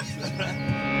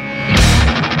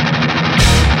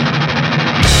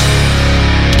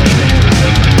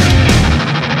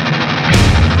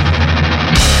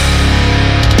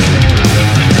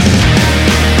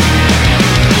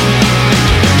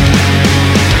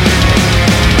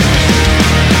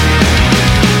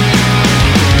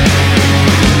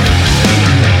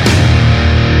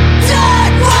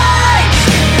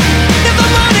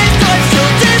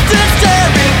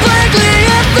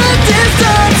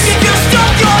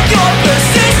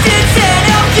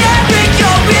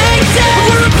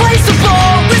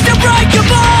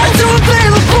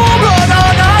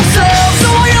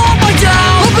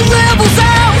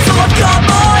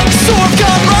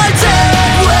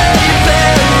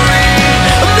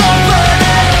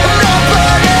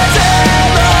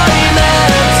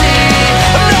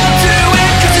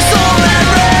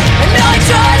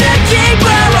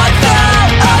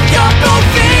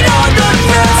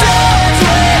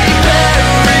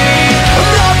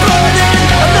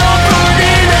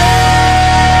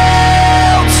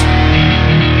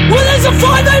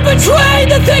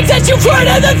 You've heard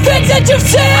of the things that you've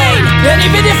seen. And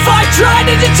even if I try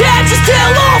to detach, it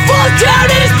still all falls down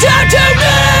and it's down to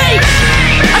me.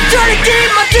 I'm trying to keep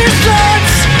my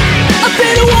distance. I've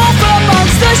been a wolf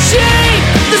amongst the sheep.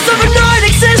 This overnight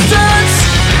existence,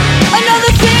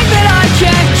 another thing that I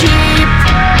can't keep.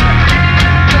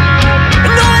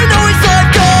 And all I know is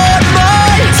I've got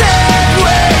my head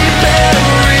way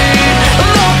buried.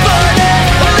 I'm not burning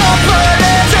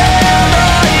till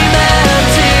I'm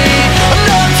empty. I'm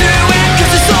not doing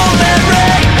 'cause it's all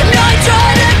memory. And I try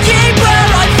to keep where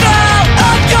I fell.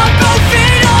 I've got both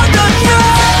feet on the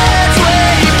ground. Head's way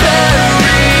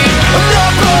buried. I'm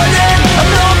not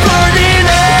burning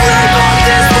out. We're both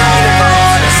just burning for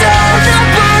ourselves.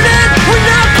 We're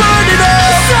not burning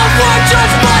out. Someone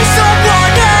judged by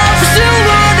someone else. We're still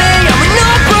learning and we're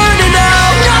not burning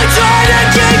out. And I try to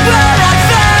keep where I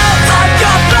fell. I've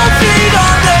got both feet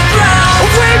on the ground.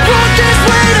 We brought this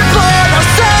weight upon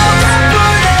ourselves.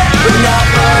 We're not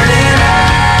burning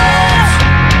out.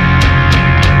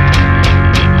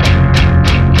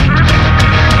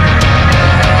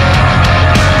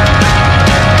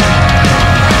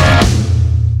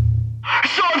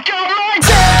 So I've got my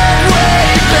head way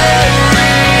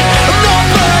buried. I'm not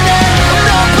burning till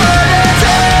I'm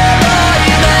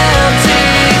empty.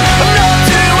 I'm not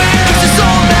doing 'cause it's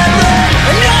all memory.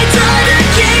 And I try to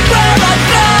keep where I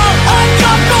fell. I've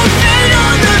got both feet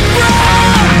on the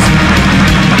ground.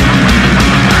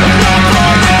 I'm not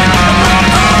burning out.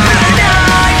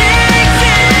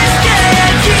 Exist,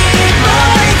 can't keep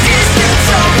my existence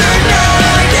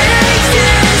overnight.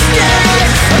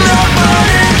 Existence. I'm not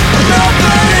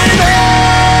burning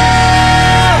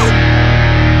out.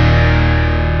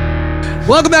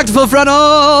 Welcome back to Full Frontal.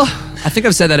 I think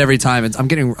I've said that every time. I'm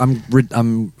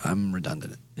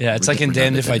redundant. Yeah, it's like in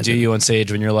Damned If I Do You on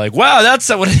stage when you're like, wow, that's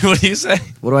what do you say?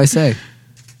 What do I say?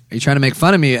 Are you trying to make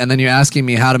fun of me and then you're asking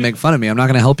me how to make fun of me? I'm not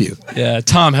going to help you. Yeah,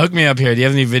 Tom, hook me up here. Do you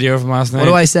have any video from last night? What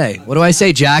do I say? What do I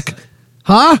say, Jack?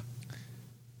 Huh?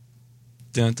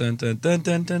 That's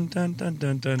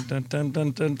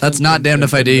not Damned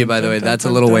If I Do You, by the way. That's a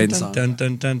Lil Wayne song. Sing the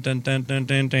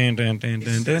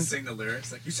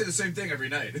lyrics. Like, you say the same thing every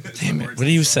night. Damn it. What do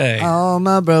you say? All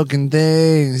my broken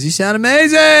things. You sound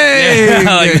amazing.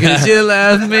 like Because you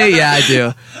left me. Yeah, I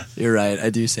do. You're right. I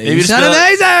do say, Maybe you just sound be like-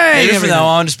 amazing. Maybe from now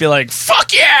on, just be like,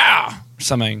 fuck yeah! Or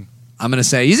something. I'm going to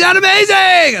say, you sound amazing.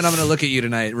 And I'm going to look at you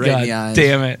tonight right in the eyes.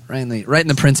 Damn it. Right in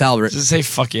the Prince Albert. Just say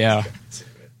fuck yeah.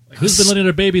 Who's been letting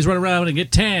their babies run around and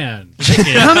get tan?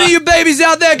 How many of you babies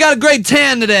out there got a great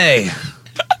tan today?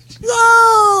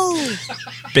 Whoa!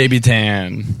 Baby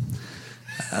tan.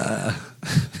 I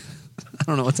don't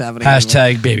don't know what's happening. anymore.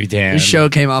 Hashtag baby Dan. This show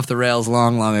came off the rails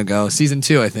long ago. Season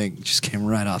 2, I think, just came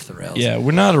right off the rails. Yeah,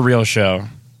 we're not a real show.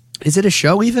 Is it a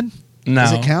show even? No.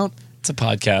 Does it count? It's a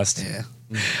podcast.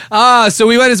 Yeah. So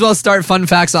we might as well start fun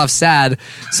facts off sad.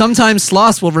 Sometimes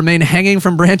sloths will remain hanging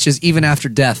from branches even after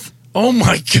death. Oh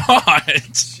my god!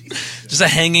 Just a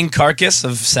hanging carcass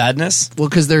of sadness. Well,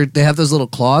 because they have those little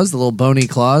claws, the little bony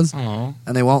claws, Oh.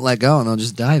 and they won't let go, and they'll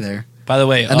just die there. By the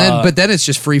way, But then it's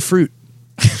just free fruit.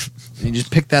 You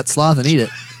just pick that sloth and eat it.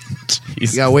 You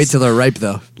gotta wait till they're ripe,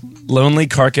 though. Lonely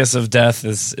Carcass of Death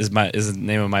is the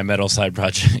name of my metal side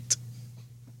project.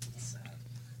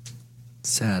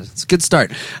 Sad. It's a good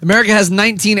start. America has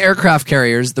 19 aircraft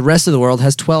carriers. The rest of the world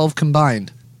has 12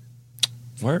 combined.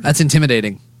 Word? That's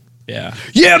intimidating. Yeah.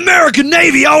 Yeah, American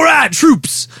Navy, all right,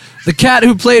 troops. The cat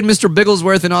who played Mr.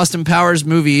 Bigglesworth in Austin Powers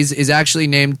movies is actually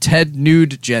named Ted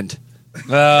Nugent.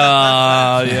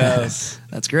 Oh, yes.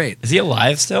 That's great. Is he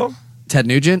alive still? Ted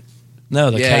Nugent?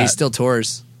 No, the cat. Yeah, he still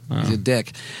tours. He's a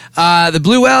dick. The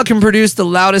blue whale can produce the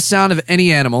loudest sound of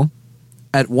any animal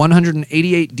at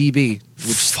 188 dB, which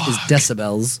is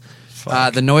decibels.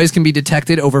 The noise can be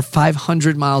detected over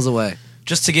 500 miles away.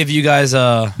 Just to give you guys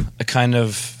a kind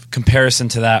of comparison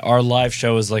to that, our live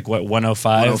show is like, what,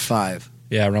 105? 105.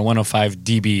 Yeah, around 105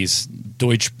 dBs.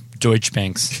 Deutsche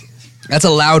Banks. That's a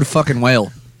loud fucking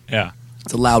whale. Yeah.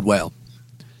 It's a loud whale.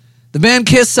 The band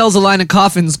Kiss sells a line of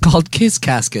coffins called Kiss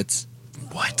caskets.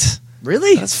 What?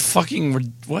 Really? That's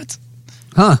fucking... What?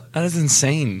 Huh. That is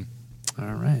insane. All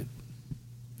right.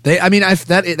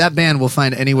 That band will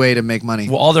find any way to make money.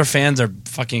 Well, all their fans are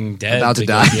fucking dead. About to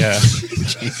die. Yeah.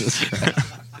 Jesus Christ.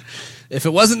 If it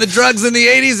wasn't the drugs in the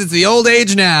 80s, it's the old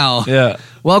age now. Yeah.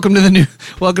 Welcome to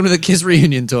the Kiss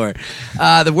reunion tour.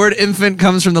 The word infant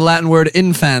comes from the Latin word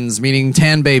infans, meaning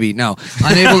tan baby. No,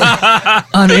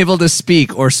 unable to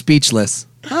speak or speechless.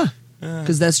 Huh.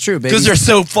 Because that's true. Because they're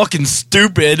so fucking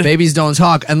stupid. Babies don't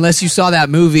talk unless you saw that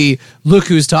movie, Look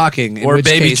Who's Talking. In Or which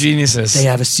Baby case Geniuses. They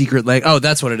have a secret leg. Oh,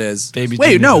 that's what it is. Baby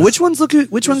Wait, no, Geniuses. which one's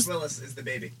Which one's Willis is the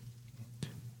baby.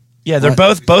 Yeah, they're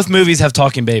both movies have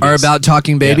talking babies. are about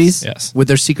talking babies? Yes. With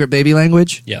their secret baby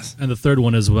language? Yes. And the third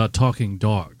one is about talking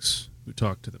dogs who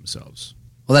talk to themselves.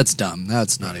 Well, that's dumb.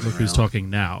 That's not even Look who's real. talking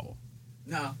now.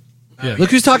 No. Yeah. Look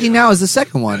Who's Talking Now is the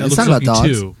second one. Yeah, It's Look not Who's about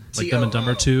Talking dogs. 2, like Dumb and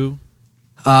Dumber 2.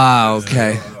 Ah,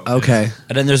 okay. Okay.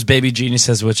 And then there's Baby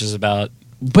Geniuses, which is about...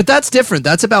 But that's different.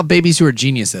 That's about babies who are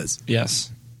geniuses.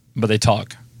 Yes. But they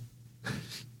talk.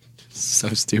 So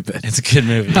stupid. It's a good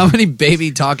movie. How many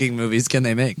baby talking movies can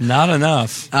they make? Not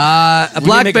enough. A We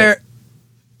black make bear.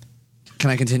 Can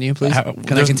I continue, please?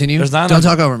 Can I continue? There's not Don't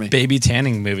enough talk over me. Baby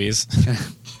tanning movies.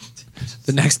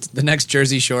 The next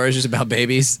Jersey Shore is just about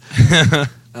babies.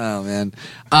 Oh man.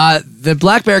 The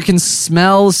black bear can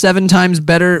smell 7 times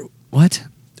better. What?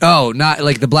 Oh, not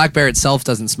like the black bear itself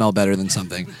doesn't smell better than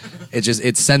something. It just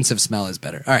its sense of smell is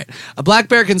better. All right. A black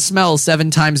bear can smell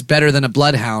 7 times better than a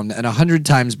bloodhound and 100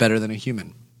 times better than a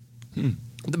human.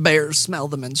 The bears smell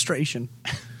the menstruation.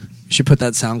 You should put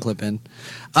that sound clip in.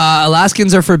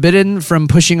 Alaskans are forbidden from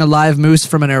pushing a live moose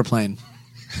from an airplane.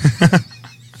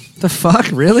 The fuck?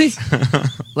 Really?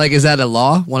 Like, is that a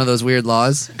law? One of those weird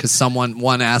laws? Because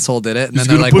one asshole did it, and then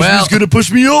they're like, well... He's gonna push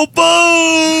me over!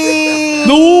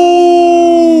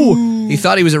 No! He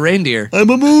thought he was a reindeer. I'm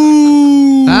a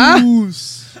moose!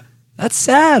 Huh? That's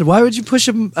sad. Why would you push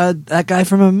that guy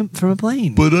from a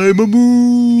plane? But I'm a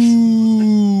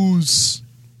moose!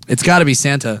 It's got to be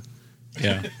Santa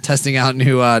Yeah. testing out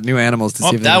new animals to see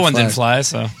Well, if that they one fly. didn't fly,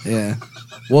 so... Yeah.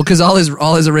 Well, because all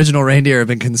his original reindeer have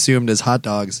been consumed as hot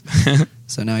dogs,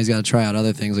 so now he's got to try out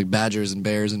other things like badgers and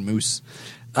bears and moose.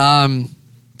 Tan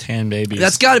babies.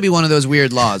 That's got to be one of those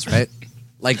weird laws, right?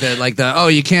 like the oh,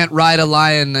 you can't ride a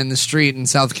lion in the street in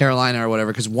South Carolina or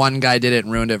whatever because one guy did it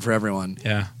and ruined it for everyone.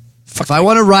 Yeah. If I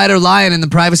want to ride a lion in the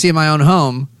privacy of my own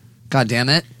home, god damn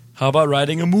it, How about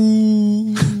riding a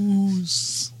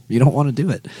moose? you don't want to do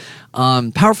it.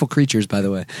 Powerful creatures, by the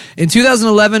way. In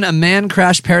 2011, a man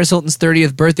crashed Paris Hilton's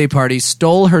 30th birthday party,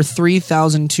 stole her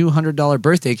 $3,200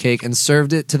 birthday cake, and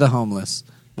served it to the homeless.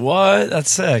 What?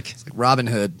 That's sick. It's like Robin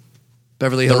Hood.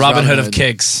 Beverly The Hills Robin Hood of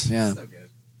cakes. Yeah.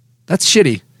 That's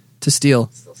shitty to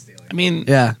steal. I mean...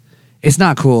 Yeah. It's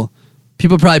not cool.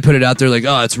 People probably put it out there like,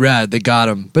 oh, it's rad, they got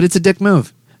him. But it's a dick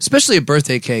move. Especially a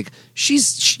birthday cake.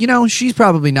 She's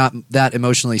probably not that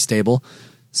emotionally stable.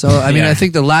 So, I mean, Yeah. I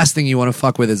think the last thing you want to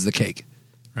fuck with is the cake.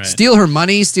 Right. Steal her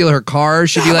money, steal her car.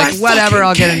 She'd be Not like, my whatever, fucking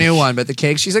I'll get a cake. new one. But the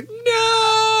cake, she's like,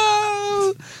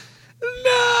 no,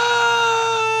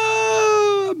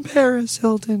 I'm Paris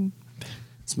Hilton.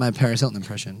 It's my Paris Hilton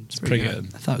impression. It's pretty good.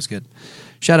 I thought it was good.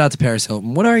 Shout out to Paris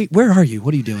Hilton. Where are you?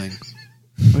 What are you doing?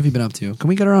 What have you been up to? Can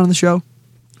we get her on the show?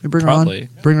 We bring Probably. her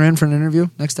on. Bring her in for an interview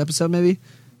next episode, maybe.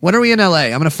 When are we in LA?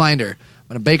 I'm gonna find her. I'm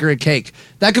gonna bake her a cake.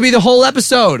 That could be the whole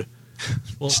episode.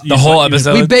 Well, The whole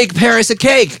episode. We bake Paris a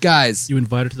cake, guys. You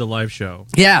invite her to the live show.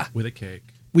 Yeah. With a cake.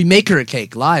 We make her a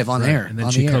cake live on air. And then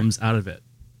on she the air. comes out of it.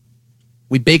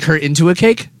 We bake her into a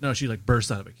cake? No, she like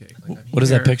bursts out of a cake. Like, What is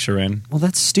that picture, Ryan? Well,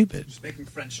 that's stupid. We're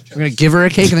gonna give her a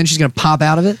cake and then she's gonna pop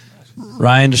out of it.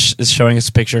 Ryan is showing us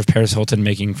a picture of Paris Hilton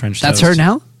making French That's toast. her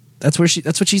now. That's what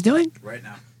she's doing Right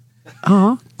now.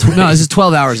 Oh no, this is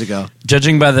 12 hours ago.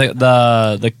 Judging by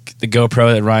the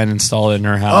GoPro that Ryan installed in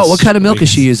her house. Oh, what kind of milk we is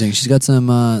she using? She's got some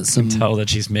can tell that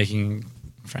she's making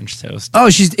French toast. Oh,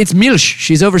 it's milk.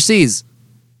 She's overseas.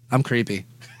 I'm creepy.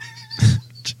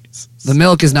 The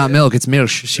milk is not milk; it's milk.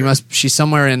 She's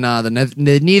somewhere in the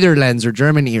Netherlands or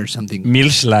Germany or something.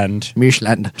 Milchland.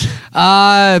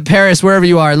 Paris, wherever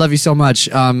you are, I love you so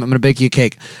much. I'm gonna bake you a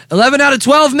cake. 11 out of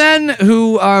 12 men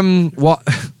who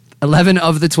 11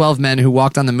 of the 12 men who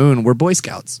walked on the moon were Boy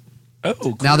Scouts. Oh,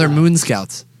 cool. Now they're Moon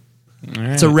Scouts. All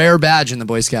right. It's a rare badge in the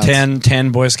Boy Scouts.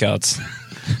 10 Boy Scouts.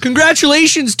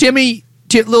 Congratulations, Timmy.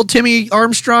 Little Timmy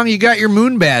Armstrong, you got your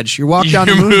moon badge. You walked on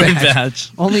the moon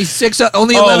badge. Only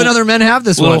 11 other men have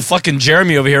this little one. fucking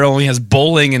Jeremy over here only has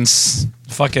bowling and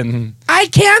fucking I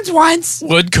can't once.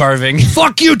 wood carving.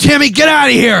 Fuck you, Timmy. Get out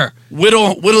of here.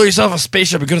 Whittle yourself a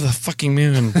spaceship and go to the fucking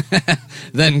moon.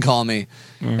 Then call me.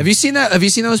 Have you seen that? Have you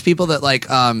seen those people that like?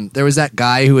 There was that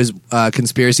guy who was a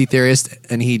conspiracy theorist,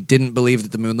 and he didn't believe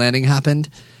that the moon landing happened,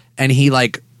 and he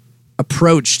like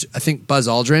approached, I think, Buzz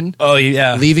Aldrin. Oh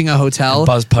yeah, leaving a hotel. And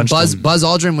Buzz punched him. Buzz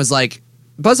Aldrin was like.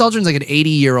 Buzz Aldrin's like an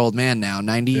 80-year-old man now,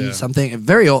 90 something,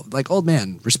 very old, like old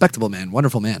man, respectable man,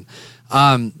 wonderful man.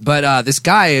 But this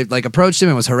guy like approached him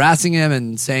and was harassing him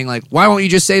and saying like, "Why won't you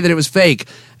just say that it was fake?"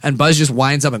 And Buzz just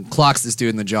winds up and clocks this dude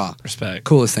in the jaw. Respect.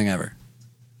 Coolest thing ever.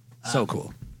 So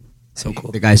cool. So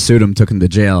cool. The guy sued him, took him to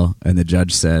jail, and the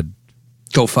judge said,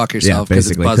 "Go fuck yourself." Yeah,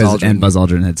 basically. Buzz Aldrin. And Buzz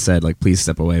Aldrin had said, like, please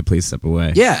step away, please step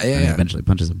away. Yeah, and he eventually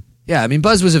punches him. Yeah, I mean,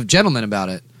 Buzz was a gentleman about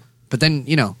it. But then,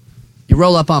 you know, you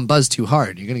roll up on Buzz too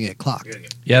hard, you're going to get clocked.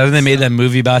 Yeah, then they made that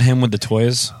movie about him with the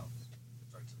toys.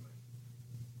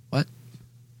 What?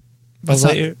 Buzz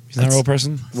That's Lightyear? He's not a real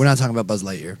person? We're not talking about Buzz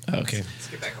Lightyear. Oh, okay.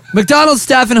 McDonald's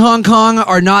staff in Hong Kong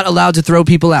are not allowed to throw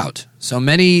people out. So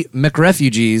many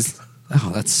McRefugees.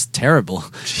 Oh, that's terrible.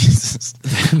 Jesus.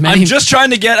 I'm just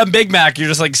trying to get a Big Mac. You're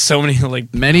just like so many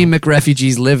like many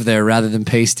McRefugees live there rather than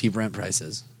pay steep rent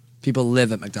prices. People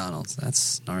live at McDonald's.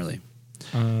 That's gnarly.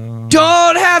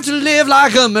 Don't have to live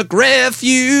like a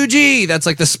McRefugee. That's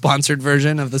like the sponsored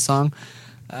version of the song.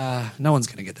 No one's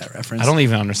going to get that reference. I don't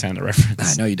even understand the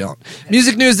reference. I know you don't.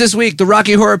 Music news this week. The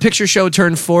Rocky Horror Picture Show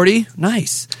turned 40.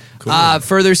 Nice. Cool.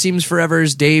 Further Seems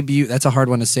Forever's debut. That's a hard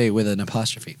one to say with an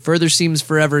apostrophe. Further Seems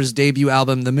Forever's debut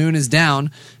album, The Moon Is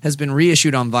Down, has been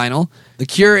reissued on vinyl. The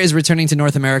Cure is returning to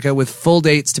North America with full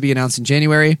dates to be announced in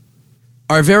January.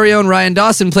 Our very own Ryan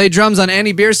Dawson played drums on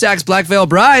Andy Biersack's Black Veil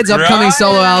Bride's upcoming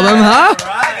solo album,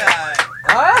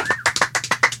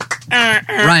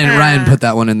 Ryan put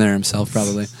that one in there himself,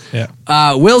 probably.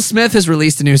 Yeah. Will Smith has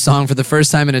released a new song for the first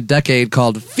time in a decade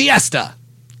called Fiesta.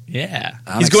 Yeah.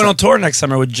 I'm He's going on tour next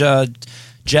summer with Jazzy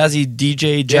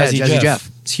Jazzy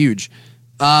Jeff. It's huge.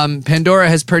 Pandora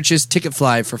has purchased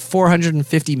Ticketfly for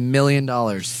 $450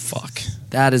 million. Fuck.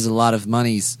 That is a lot of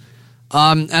monies.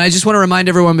 And I just want to remind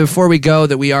everyone before we go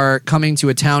that we are coming to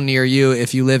a town near you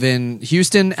if you live in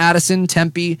Houston, Addison,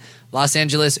 Tempe, Los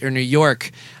Angeles, or New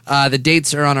York. The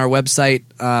dates are on our website.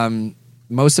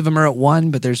 Most of them are at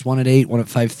 1, but there's one at 8, one at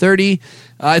 5:30. It's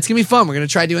going to be fun. We're going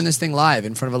to try doing this thing live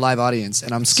in front of a live audience.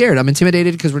 And I'm scared. I'm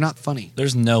intimidated because we're not funny.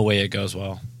 There's no way it goes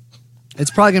well.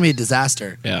 It's probably going to be a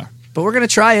disaster. Yeah. But we're going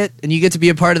to try it, and you get to be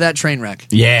a part of that train wreck.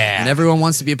 Yeah. And everyone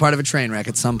wants to be a part of a train wreck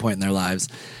at some point in their lives.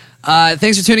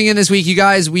 Thanks for tuning in this week, you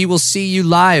guys. We will see you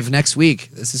live next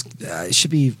week. This is it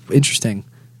should be interesting.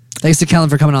 Thanks to Kellen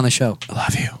for coming on the show. I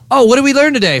love you. Oh, what did we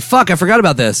learn today? Fuck, I forgot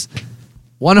about this.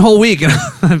 One whole week. Yeah,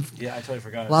 I totally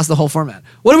forgot. Lost the whole format.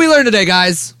 What did we learn today,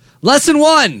 guys? Lesson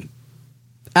 1.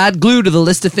 Add glue to the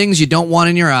list of things you don't want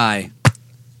in your eye.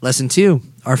 Lesson 2.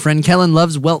 Our friend Kellen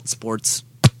loves welt sports.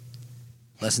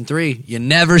 Lesson 3. You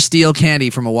never steal candy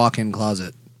from a walk-in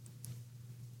closet.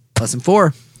 Lesson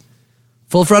 4.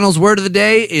 Full Frontal's word of the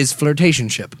day is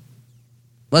flirtationship.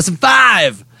 Lesson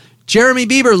 5. Jeremy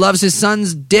Bieber loves his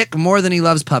son's dick more than he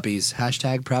loves puppies.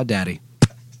 # proud daddy.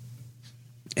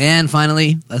 And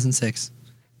finally, lesson 6.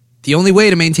 The only way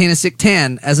to maintain a sick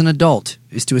tan as an adult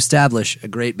is to establish a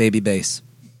great baby base.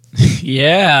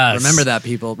 Yes. Remember that,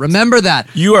 people. Remember that.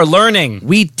 You are learning.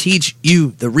 We teach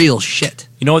you the real shit.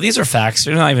 You know what? These are facts.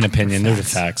 They're not even opinion. They're the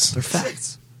facts. They're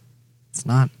facts. It's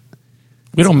not.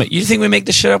 We don't make. You think we make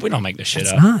this shit up? We don't make this shit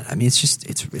It's up. not. I mean, it's just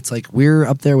it's like we're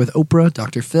up there with Oprah,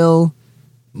 Dr. Phil,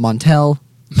 Montel,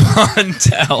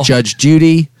 Judge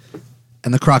Judy,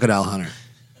 and the Crocodile Hunter.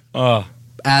 Oh,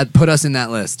 Put us in that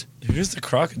list. who's the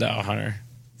Crocodile Hunter?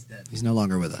 He's no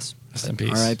longer with us. Rest in peace.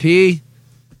 R.I.P.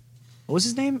 What was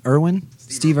his name? Irwin?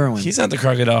 Steve Irwin. He's not the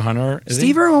Crocodile Hunter. Is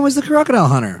Steve Irwin was the Crocodile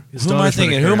Hunter. Who am I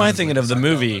thinking? Who am I thinking of the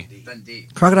movie?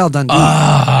 Crocodile Dundee.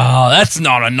 Oh, that's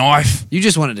not a knife. You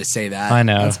just wanted to say that. I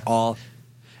know. That's all.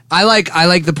 I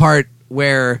like the part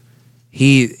where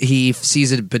he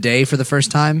sees a bidet for the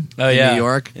first time in New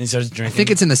York. And he starts drinking. I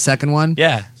think it's in the second one.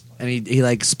 Yeah. And he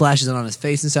like splashes it on his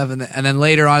face and stuff, and then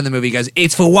later on in the movie he goes,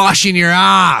 "It's for washing your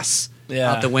ass."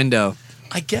 Yeah. Out the window.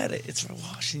 I get it. It's for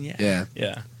washing. Yeah. Yeah.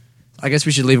 Yeah. I guess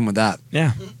we should leave him with that.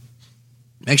 Yeah.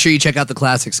 Make sure you check out the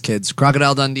classics, kids.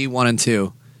 Crocodile Dundee 1 and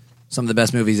 2. Some of the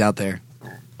best movies out there.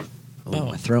 Oh,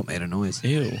 my throat made a noise.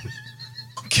 Ew.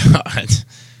 God.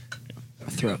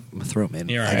 My throat made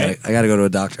a You're noise. all right. I gotta go to a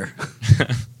doctor.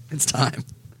 It's time.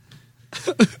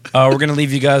 We're gonna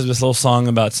leave you guys with this little song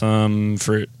about some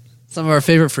fruit. Some of our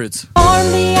favorite fruits.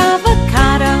 Form the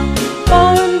avocado,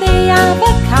 form the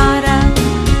avocado,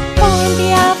 form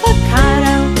the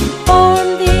avocado,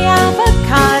 form the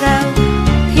avocado,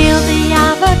 peel the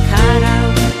avocado,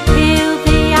 peel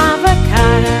the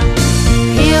avocado,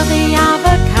 peel the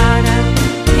avocado,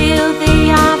 peel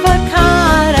the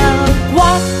avocado.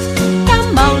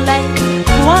 Guacamole,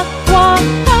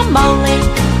 guacamole,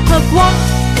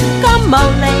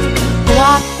 guacamole,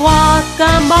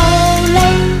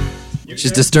 guacamole. Which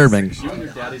is disturbing. All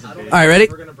right, ready?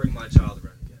 We're gonna bring my child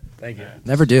around again. Thank you.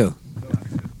 Never do.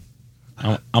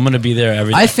 I'm gonna be there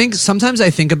every. I think sometimes I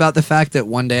think about the fact that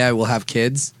one day I will have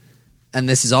kids, and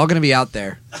this is all going to be out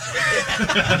there.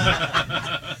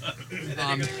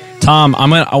 Tom, I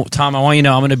want you to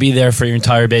know I'm gonna be there for your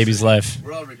entire baby's life.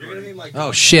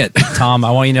 Oh shit, Tom,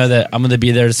 I want you to know that I'm gonna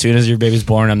be there as soon as your baby's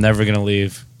born. I'm never gonna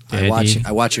leave.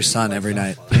 I watch your son every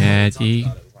night. Daddy,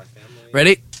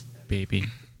 Ready? baby.